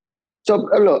 So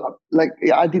look,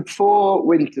 I did 4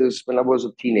 winters when I was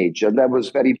a teenager, and that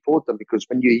was very important because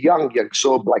when you're young, you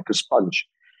absorb like a sponge.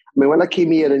 I mean, when I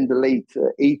came here in the late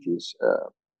 80s,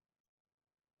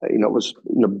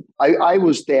 I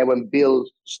was there when Bill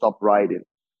stopped riding.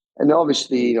 And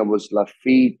obviously, was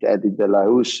Lafitte, Eddie De La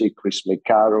Houssie, Chris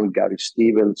McCarron, Gary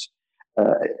Stevens.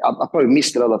 I probably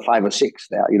missed another 5 or 6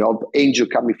 there. Angel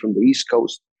coming from the East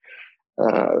Coast,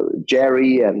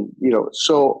 Jerry, and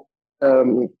so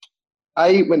when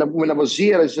I was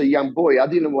here as a young boy, I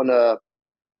didn't want to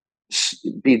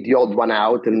be the odd one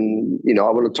out, and I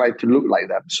want to try to look like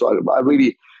them. So I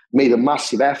really made a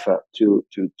massive effort to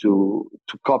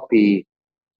copy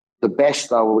the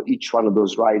best out of each one of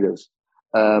those riders.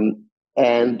 Bear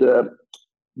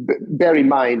in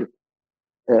mind,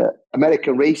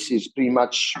 American race is pretty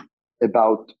much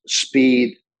about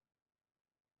speed,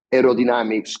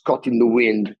 aerodynamics, caught in the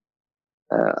wind.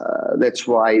 That's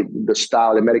why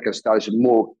the American style is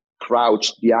more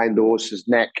crouched behind the horse's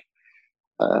neck.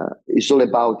 It's all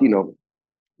about,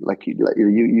 like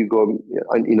you go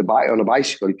on a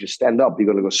bicycle. If you stand up, you're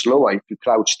going to go slower. If you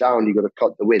crouch down, you're going to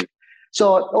cut the wind.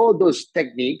 So all those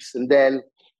techniques, and then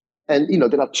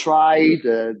I tried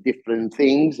different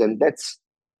things, and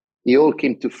it all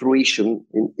came to fruition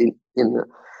in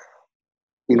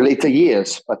later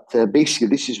years. But basically,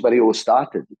 this is where it all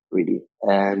started, really.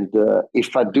 And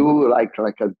if I do like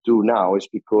I do now, it's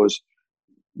because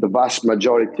the vast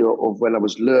majority of when I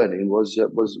was learning was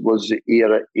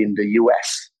here in the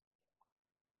US.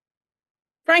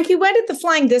 Frankie, where did the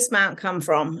flying dismount come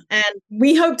from? And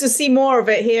we hope to see more of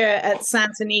it here at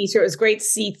Santa Anita. It was great to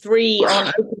see 3 on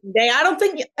opening day. I don't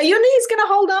think your knee's going to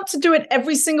hold up to do it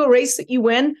every single race that you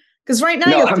win, because right now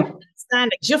you're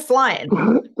standings. You're flying.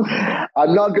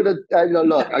 I'm not going to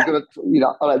look. I'm going to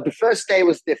all right, the first day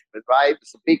was different, right? It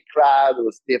was a big crowd. It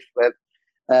was different.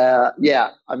 I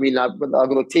memean, I'm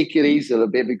going to take it easy a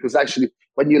little bit because actually,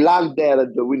 when you land there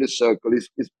at the winner's circle,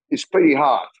 it's pretty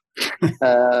hard.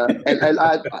 And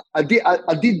I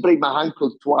did break my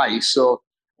ankle twice, so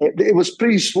it was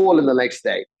pretty swollen the next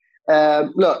day.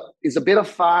 Look, it's a bit of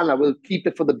fun. I will keep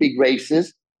it for the big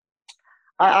races.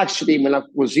 I actually, when I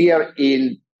was here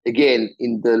in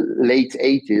the late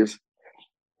 80s,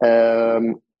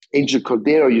 Angel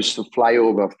Cordero used to fly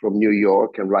over from New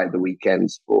York and ride the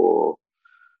weekends for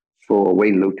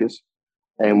Wayne Lukas.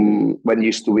 And when he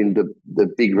used to win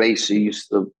the big race, he used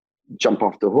to jump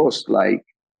off the horse like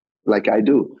I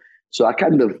do. So I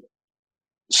kind of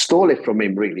stole it from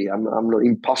him, really. I'm an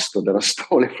imposter that I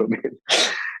stole it from him.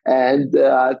 And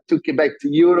I took it back to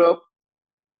Europe.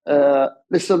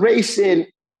 Listen, racing,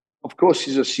 of course,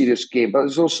 is a serious game, but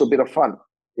it's also a bit of fun,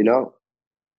 you know.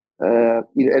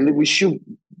 And we should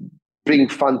bring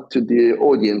fun to the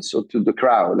audience or to the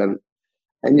crowd, and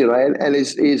you know, and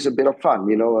it's a bit of fun,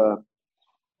 you know.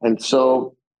 And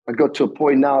so I got to a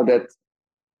point now that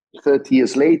 30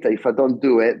 years later, if I don't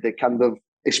do it, they kind of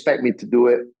expect me to do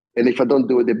it, and if I don't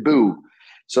do it, they boo.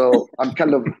 So I'm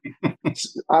kind of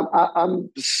I'm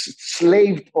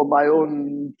slaved on my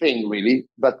own thing, really.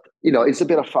 But you know, it's a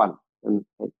bit of fun, and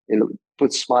you know,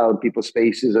 put smile on people's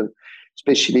faces, and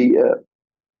especially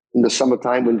in the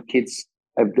summertime when kids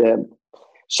have their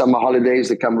summer holidays,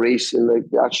 they come racing.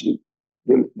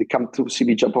 They come to see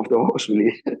me jump off the horse.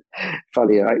 Really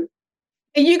funny, right?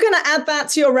 Are you going to add that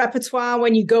to your repertoire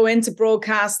when you go into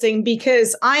broadcasting?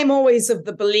 Because I'm always of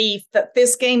the belief that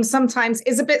this game sometimes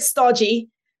is a bit stodgy,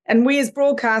 and we as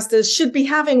broadcasters should be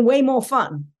having way more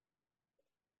fun.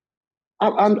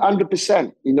 I'm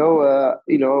 100%.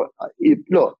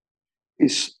 Look,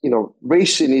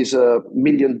 racing is a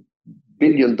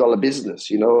billion-dollar business.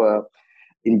 You know,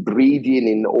 in breeding,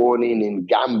 in owning, in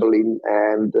gambling,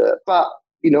 and but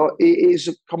you know, it is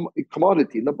a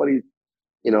commodity. Nobody,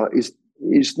 you know,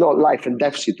 it's not life and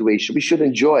death situation. We should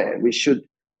enjoy it. We should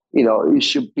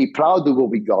be proud of what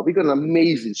we got. We got an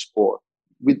amazing sport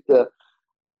with an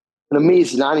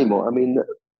amazing animal. I mean,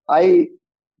 I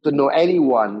don't know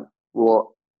anyone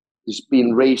who has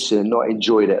been racing and not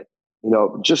enjoyed it. You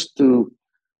know, just to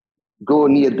go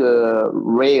near the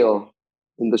rail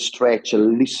in the stretch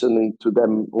and listening to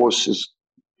them horses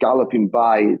galloping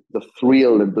by, the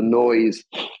thrill and the noise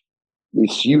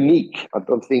is unique. I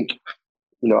don't think,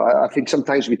 you know, I think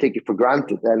sometimes we take it for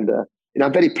granted. And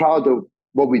I'm very proud of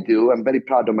what we do. I'm very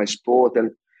proud of my sport, and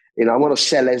you know, I want to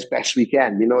sell as best we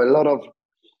can. You know,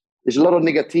 there's a lot of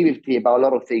negativity about a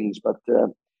lot of things, but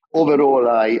overall,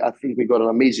 I think we got an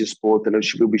amazing sport, and we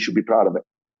should be proud of it.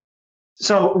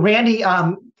 So, Randy,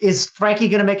 is Frankie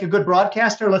going to make a good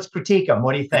broadcaster? Let's critique him.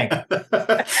 What do you think?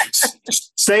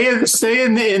 Stay in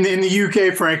the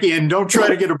UK, Frankie, and don't try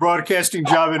to get a broadcasting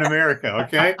job in America,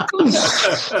 okay?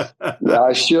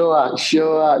 No, sure.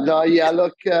 No, yeah,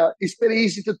 look, it's very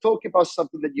easy to talk about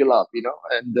something that you love, you know,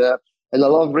 and I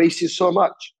love racing so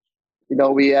much. You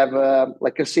know, we have,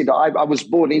 like I said, I was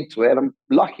born into it, and I'm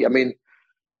lucky. I mean,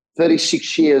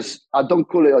 36 years, I don't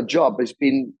call it a job. It's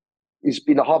been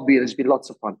a hobby, and it's been lots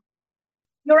of fun.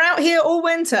 You're out here all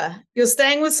winter. You're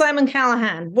staying with Simon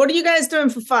Callahan. What are you guys doing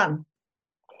for fun?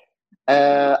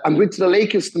 I'm going to the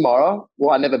Lakers tomorrow.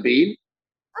 Well, I've never been.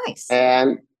 Nice.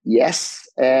 And yes,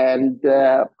 and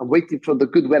I'm waiting for the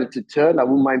good weather to turn. I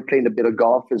wouldn't mind playing a bit of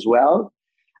golf as well.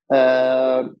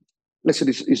 Listen,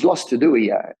 it's lots to do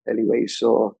here anyway.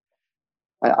 So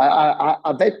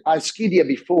I bet I skied here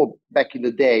before back in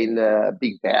the day in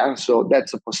Big Bear. So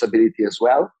that's a possibility as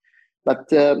well. But,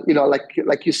 you know,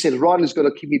 like you said, Ron is going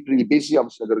to keep me pretty busy.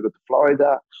 Obviously, I'm going to go to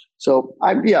Florida. So,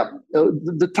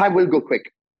 the time will go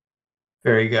quick.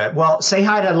 Very good. Well, say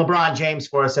hi to LeBron James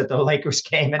for us at the Lakers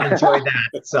game and enjoy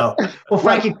that. So, well,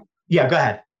 Frankie, yeah, go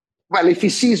ahead. Well, if he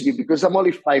sees me, because I'm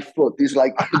only 5 foot, he's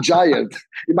like a giant.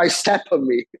 He might step on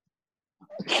me.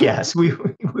 Yes, we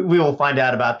will find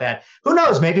out about that. Who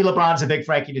knows? Maybe LeBron's a big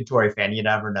Frankie Dettori fan. You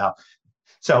never know.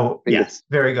 So, yes,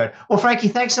 very good. Well, Frankie,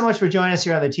 thanks so much for joining us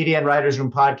here on the TDN Writers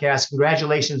Room podcast.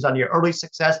 Congratulations on your early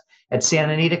success at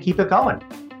Santa Anita. Keep it going.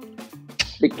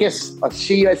 Big kiss. I'll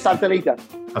see you at Santa Anita.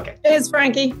 Okay. Cheers,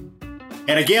 Frankie.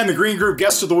 And again, the Green Group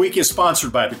Guest of the Week is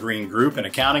sponsored by the Green Group, an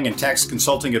accounting and tax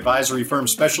consulting advisory firm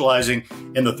specializing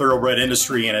in the thoroughbred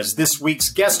industry. And as this week's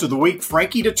Guest of the Week,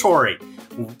 Frankie Dettori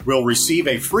will receive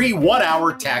a free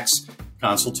 1-hour tax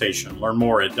consultation. Learn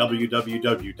more at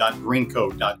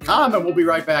www.greenco.com, and we'll be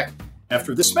right back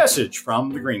after this message from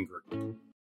the Green Group.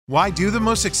 Why do the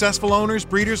most successful owners,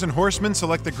 breeders, and horsemen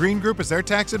select the Green Group as their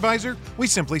tax advisor? We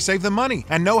simply save them money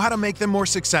and know how to make them more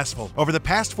successful. Over the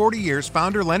past 40 years,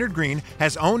 founder Leonard Green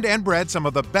has owned and bred some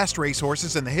of the best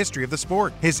racehorses in the history of the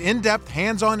sport. His in-depth,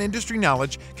 hands-on industry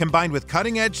knowledge, combined with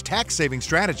cutting-edge tax-saving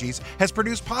strategies, has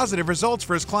produced positive results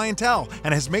for his clientele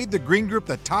and has made the Green Group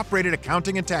the top-rated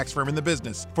accounting and tax firm in the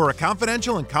business. For a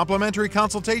confidential and complimentary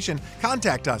consultation,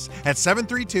 contact us at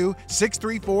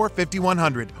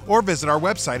 732-634-5100 or visit our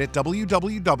website at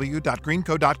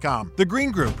www.greenco.com. The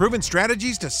Green Group, proven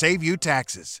strategies to save you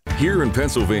taxes. Here in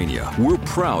Pennsylvania, we're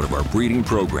proud of our breeding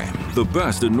program, the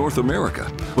best in North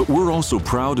America. But we're also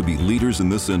proud to be leaders in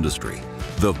this industry.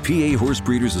 The PA Horse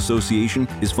Breeders Association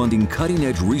is funding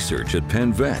cutting-edge research at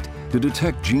Penn Vet to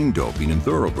detect gene doping in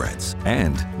thoroughbreds.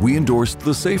 And we endorsed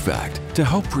the SAFE Act to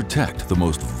help protect the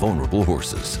most vulnerable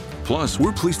horses. Plus,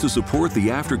 we're pleased to support the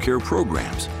aftercare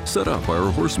programs set up by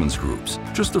our horsemen's groups.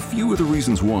 Just a few of the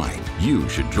reasons why you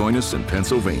should join us in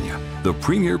Pennsylvania, the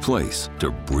premier place to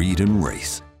breed and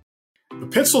race. The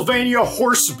Pennsylvania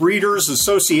Horse Breeders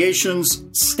Association's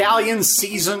Stallion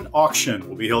Season Auction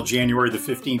will be held January the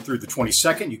 15th through the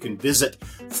 22nd. You can visit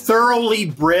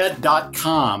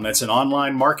thoroughly-bred.com. That's an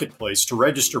online marketplace to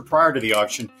register prior to the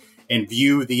auction and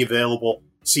view the available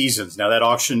seasons. Now, that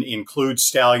auction includes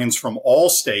stallions from all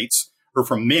states, or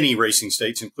from many racing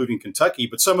states, including Kentucky,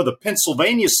 but some of the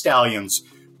Pennsylvania stallions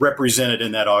represented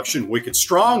in that auction: Wicked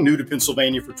Strong, new to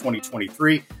Pennsylvania for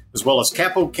 2023, as well as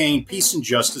Capo Cane, Peace and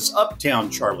Justice,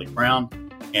 Uptown Charlie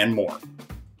Brown, and more.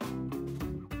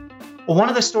 Well, one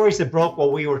of the stories that broke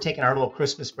while we were taking our little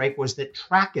Christmas break was that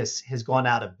Trackus has gone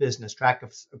out of business.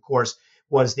 Trackus, of course,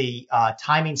 was the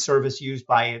timing service used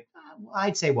by,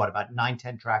 I'd say, about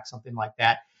 9-10 tracks, something like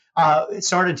that. It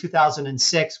started in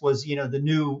 2006, was, the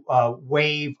new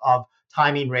wave of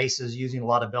timing races using a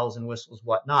lot of bells and whistles,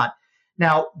 whatnot.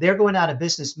 Now, they're going out of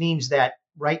business means that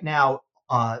right now,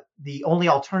 the only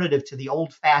alternative to the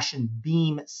old-fashioned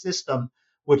beam system,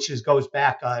 which goes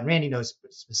back, and Randy knows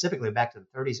specifically back to the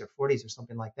 30s or 40s or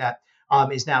something like that,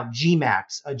 is now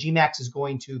GMAX. GMAX is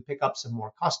going to pick up some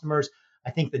more customers. I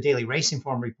think the Daily Racing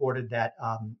Form reported that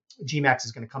GMAX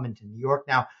is going to come into New York.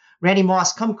 Now, Randy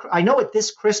Moss, I know at this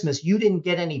Christmas you didn't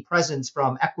get any presents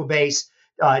from Equibase,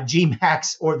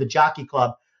 GMAX, or the Jockey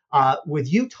Club.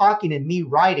 With you talking and me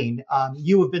writing,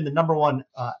 you have been the number one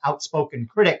outspoken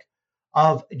critic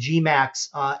of GMAX,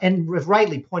 and have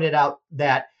rightly pointed out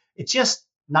that it's just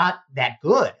not that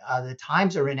good. The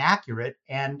times are inaccurate,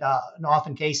 and in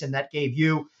often case, and that gave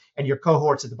you and your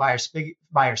cohorts at the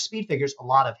Buyer Speed Figures a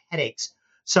lot of headaches.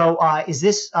 So is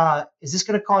this going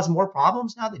to cause more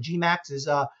problems now that GMAX is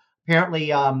apparently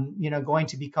going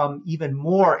to become even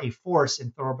more a force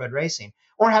in thoroughbred racing,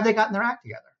 or have they gotten their act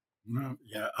together?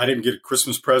 Yeah, I didn't get a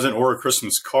Christmas present or a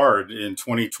Christmas card in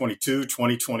 2022,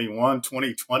 2021,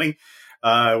 2020,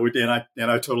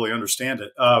 and I totally understand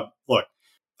it. Look,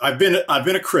 I've been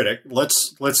a critic.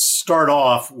 Let's start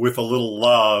off with a little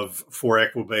love for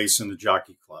Equibase and the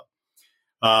Jockey Club.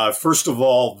 First of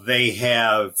all, they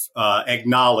have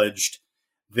acknowledged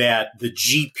that the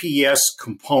GPS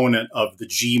component of the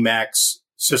GMAX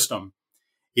system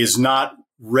is not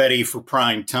ready for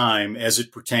prime time as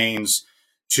it pertains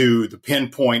to the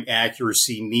pinpoint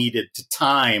accuracy needed to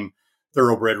time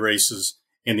thoroughbred races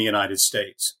in the United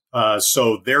States.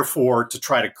 So therefore, to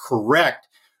try to correct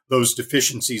those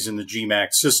deficiencies in the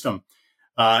GMAX system,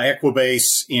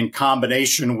 Equibase, in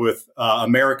combination with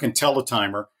American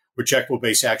Teletimer, which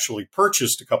Equibase actually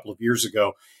purchased a couple of years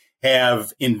ago,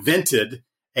 have invented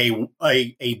a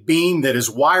beam that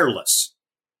is wireless.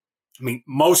 I mean,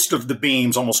 most of the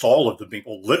beams, almost all of the beams,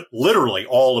 literally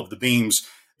all of the beams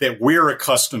that we're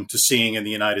accustomed to seeing in the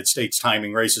United States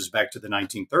timing races back to the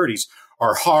 1930s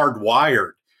are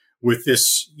hardwired with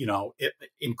this,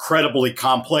 incredibly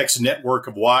complex network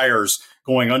of wires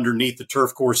going underneath the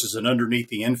turf courses and underneath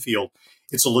the infield.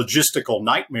 It's a logistical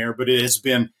nightmare, but it has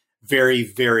been very,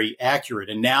 very accurate.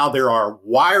 And now there are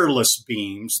wireless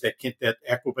beams that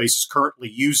Equibase is currently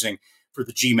using for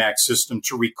the GMAX system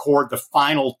to record the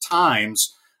final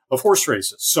times of horse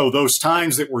races. So those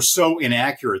times that were so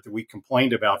inaccurate that we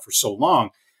complained about for so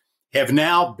long have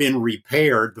now been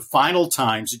repaired. The final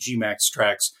times at GMAX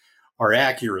tracks are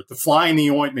accurate. The fly in the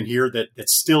ointment here that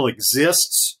still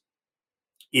exists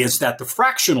is that the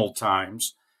fractional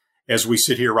times, as we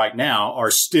sit here right now,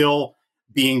 are still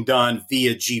being done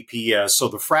via GPS. So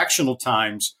the fractional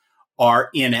times are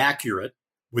inaccurate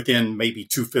within maybe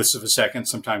 2/5 of a second,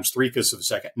 sometimes 3/5 of a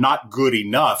second. Not good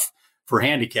enough for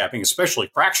handicapping, especially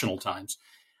fractional times.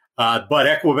 But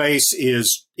Equibase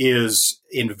is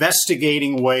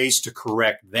investigating ways to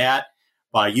correct that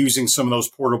by using some of those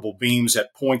portable beams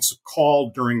at points of call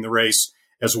during the race,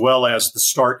 as well as the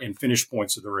start and finish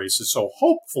points of the races. So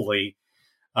hopefully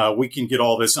we can get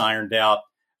all this ironed out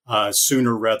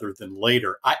sooner rather than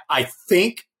later. I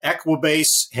think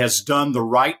Equibase has done the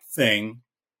right thing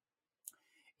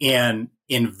in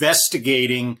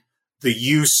investigating the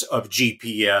use of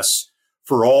GPS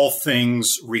for all things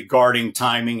regarding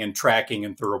timing and tracking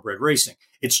and thoroughbred racing.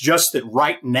 It's just that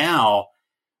right now,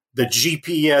 the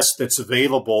GPS that's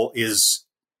available is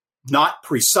not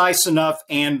precise enough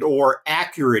and or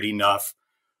accurate enough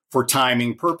for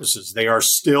timing purposes. They are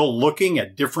still looking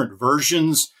at different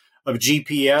versions of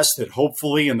GPS that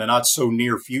hopefully in the not so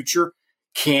near future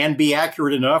can be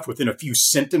accurate enough within a few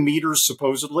centimeters,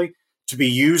 supposedly, to be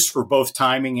used for both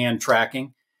timing and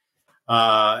tracking.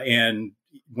 And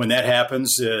when that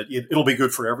happens, it'll be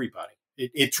good for everybody.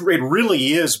 It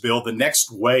really is, Bill, the next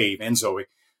wave, and Zoe,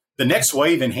 the next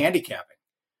wave in handicapping,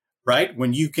 right?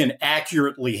 When you can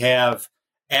accurately have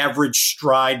average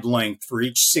stride length for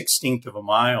each 16th of a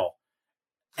mile,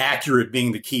 accurate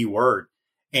being the key word.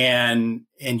 And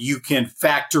you can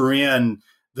factor in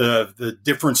the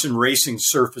difference in racing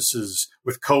surfaces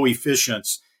with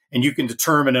coefficients, and you can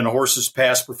determine in a horse's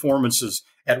past performances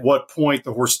at what point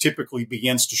the horse typically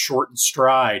begins to shorten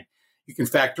stride. You can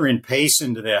factor in pace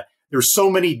into that. There's so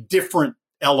many different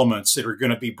elements that are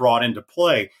going to be brought into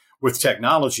play with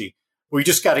technology. We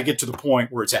just got to get to the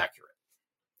point where it's accurate.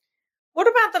 What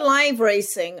about the live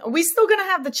racing? Are we still going to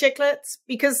have the chiclets?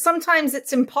 Because sometimes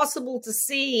it's impossible to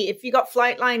see if you got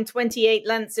Flightline 28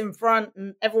 lengths in front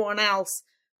and everyone else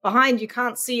behind, you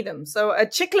can't see them. So a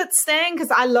chiclet staying,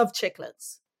 because I love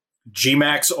chiclets.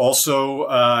 GMAX also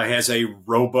has a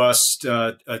robust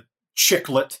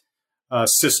chiclet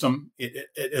system,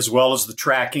 as well as the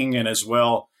tracking and as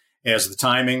well as the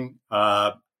timing.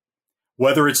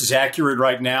 Whether it's as accurate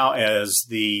right now as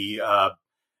the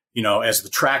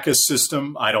Trackus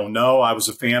system, I don't know. I was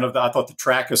a fan of that. I thought the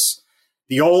Trackus,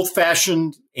 the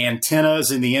old-fashioned antennas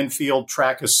in the infield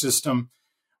Trackus system,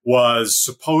 was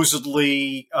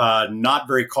supposedly not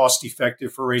very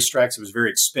cost-effective for racetracks. It was very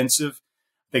expensive.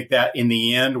 I think that in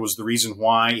the end was the reason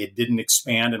why it didn't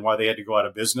expand and why they had to go out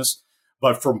of business.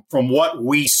 But from what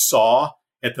we saw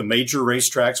at the major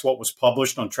racetracks, what was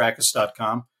published on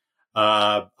Trackus.com,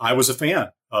 I was a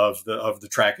fan of the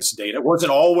Trackus data. It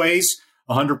wasn't always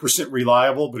 100%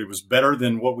 reliable, but it was better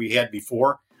than what we had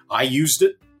before. I used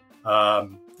it.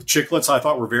 The chiclets I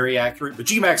thought were very accurate, but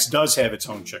GMAX does have its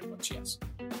own chiclets, yes.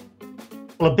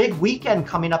 Well, a big weekend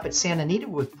coming up at Santa Anita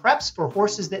with preps for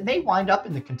horses that may wind up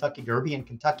in the Kentucky Derby and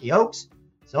Kentucky Oaks.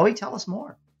 Zoe, tell us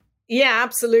more. Yeah,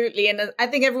 absolutely. And I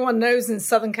think everyone knows in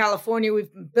Southern California,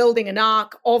 we've been building an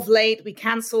arc of late. We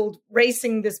canceled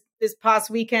racing this past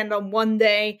weekend on one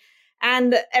day,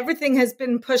 and everything has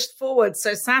been pushed forward.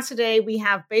 So Saturday, we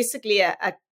have basically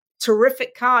a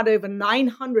terrific card, over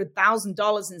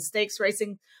 $900,000 in stakes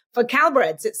racing for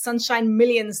Calbreds. It's Sunshine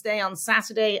Millions Day on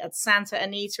Saturday at Santa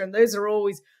Anita, and those are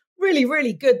always really,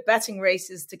 really good betting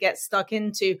races to get stuck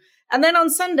into. And then on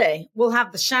Sunday, we'll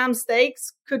have the Sham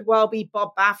Stakes. Could well be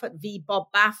Bob Baffert v. Bob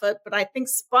Baffert, but I think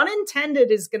Spun Intended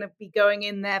is going to be going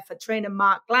in there for trainer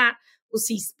Mark Glatt. We'll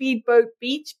see Speedboat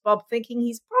Beach, Bob thinking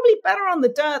he's probably better on the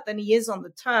dirt than he is on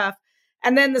the turf.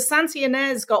 And then the Santa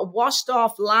Ynez got washed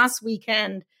off last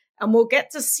weekend, and we'll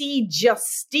get to see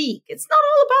Justique. It's not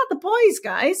all about the boys,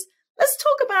 guys. Let's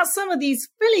talk about some of these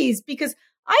fillies, because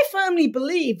I firmly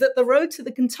believe that the road to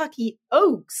the Kentucky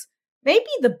Oaks may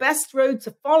be the best road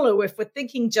to follow if we're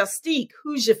thinking Justique,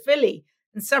 Who's Your Filly,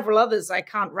 and several others I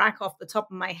can't rack off the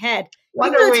top of my head.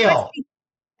 Wonder Wheel.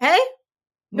 Hey?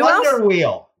 Wonder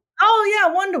Wheel. Oh,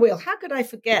 yeah, Wonder Wheel. How could I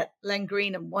forget Len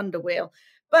Green and Wonder Wheel?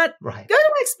 But right. Go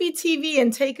to XBTV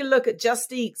and take a look at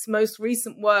Justique's most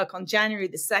recent work on January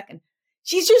the 2nd.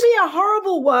 She's usually a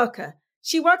horrible worker.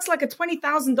 She works like a $20,000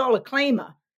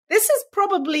 claimer. This is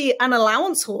probably an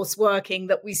allowance horse working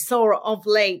that we saw of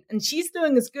late, and she's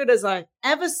doing as good as I've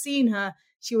ever seen her.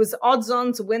 She was odds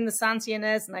on to win the Santa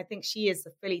Ynez, and I think she is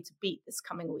the filly to beat this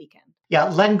coming weekend. Yeah,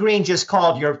 Len Green just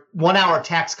called. Your 1-hour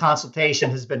tax consultation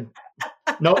has been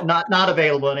not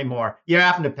available anymore. You're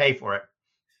having to pay for it.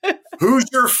 Who's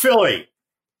your filly?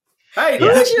 Hey,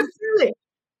 who's your filly?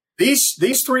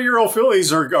 These 3-year-old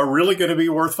fillies are really going to be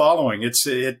worth following.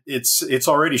 It's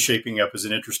already shaping up as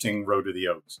an interesting road to the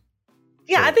Oaks.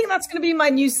 Yeah, I think that's going to be my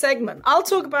new segment. I'll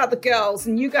talk about the girls,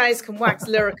 and you guys can wax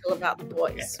lyrical about the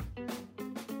boys. Yeah.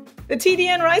 The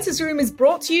TDN Writers Room is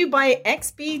brought to you by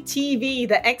XBTV.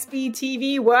 The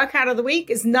XBTV workout of the week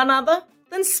is none other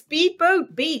than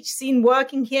Speedboat Beach, seen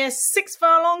working here 6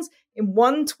 furlongs in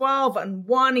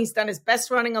 1:12.1. He's done his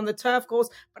best running on the turf course,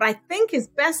 but I think his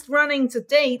best running to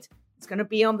date is going to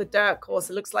be on the dirt course.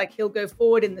 It looks like he'll go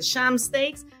forward in the Sham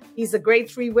Stakes. He's a Grade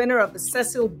 3 winner of the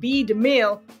Cecil B.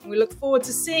 DeMille, and we look forward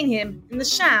to seeing him in the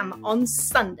Sham on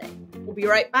Sunday. We'll be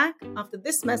right back after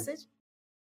this message.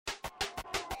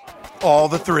 All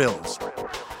the thrills.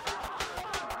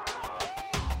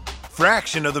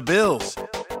 Fraction of the bills.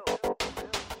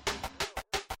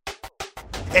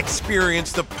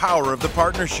 Experience the power of the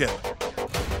partnership.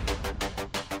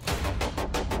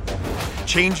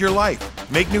 Change your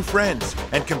life, make new friends,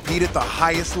 and compete at the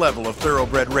highest level of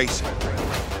thoroughbred racing.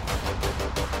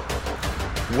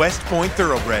 West Point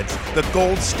Thoroughbreds, the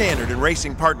gold standard in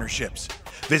racing partnerships.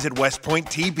 Visit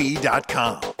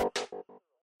westpointtb.com.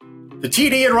 The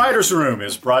TD and Writers Room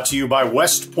is brought to you by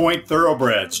West Point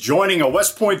Thoroughbreds. Joining a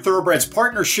West Point Thoroughbreds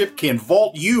partnership can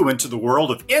vault you into the world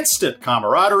of instant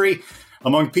camaraderie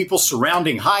among people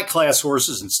surrounding high-class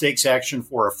horses and stakes action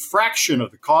for a fraction of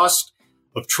the cost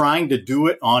of trying to do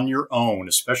it on your own,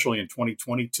 especially in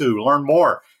 2022. Learn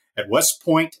more at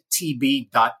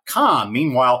westpointtb.com.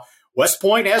 Meanwhile, West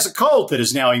Point has a colt that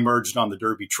has now emerged on the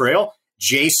Derby Trail.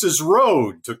 Jace's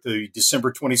Road took the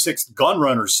December 26th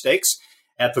Gunrunners Stakes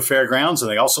at the fairgrounds, and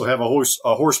they also have a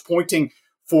horse pointing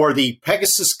for the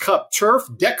Pegasus Cup Turf.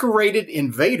 Decorated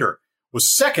Invader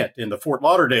was second in the Fort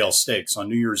Lauderdale Stakes on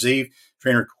New Year's Eve.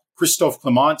 Trainer Christophe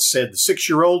Clement said the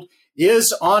 6-year-old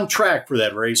is on track for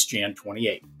that race, Jan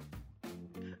 28.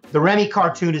 The Remy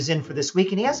cartoon is in for this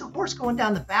week, and he has a horse going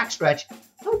down the backstretch.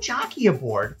 No jockey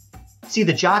aboard. See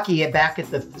the jockey back at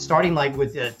the starting line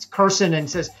with Curson and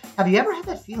says, have you ever had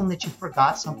that feeling that you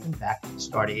forgot something back at the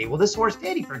starting gate? Well, this horse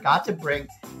did. He forgot to bring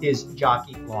his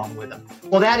jockey along with him.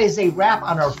 Well, that is a wrap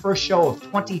on our first show of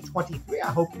 2023. I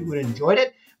hope you would enjoyed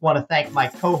it. I want to thank my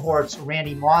cohorts,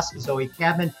 Randy Moss and Zoe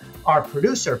Cadman, our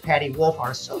producer, Patty Wolf,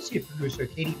 our associate producer,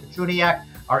 Katie Petruniak,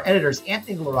 our editors,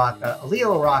 Anthony LaRocca, Aaliyah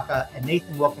LaRocca, and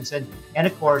Nathan Wilkinson, and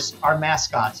of course, our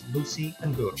mascots, Lucy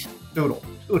and Doodle.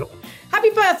 Happy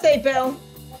birthday, Bill.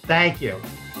 Thank you.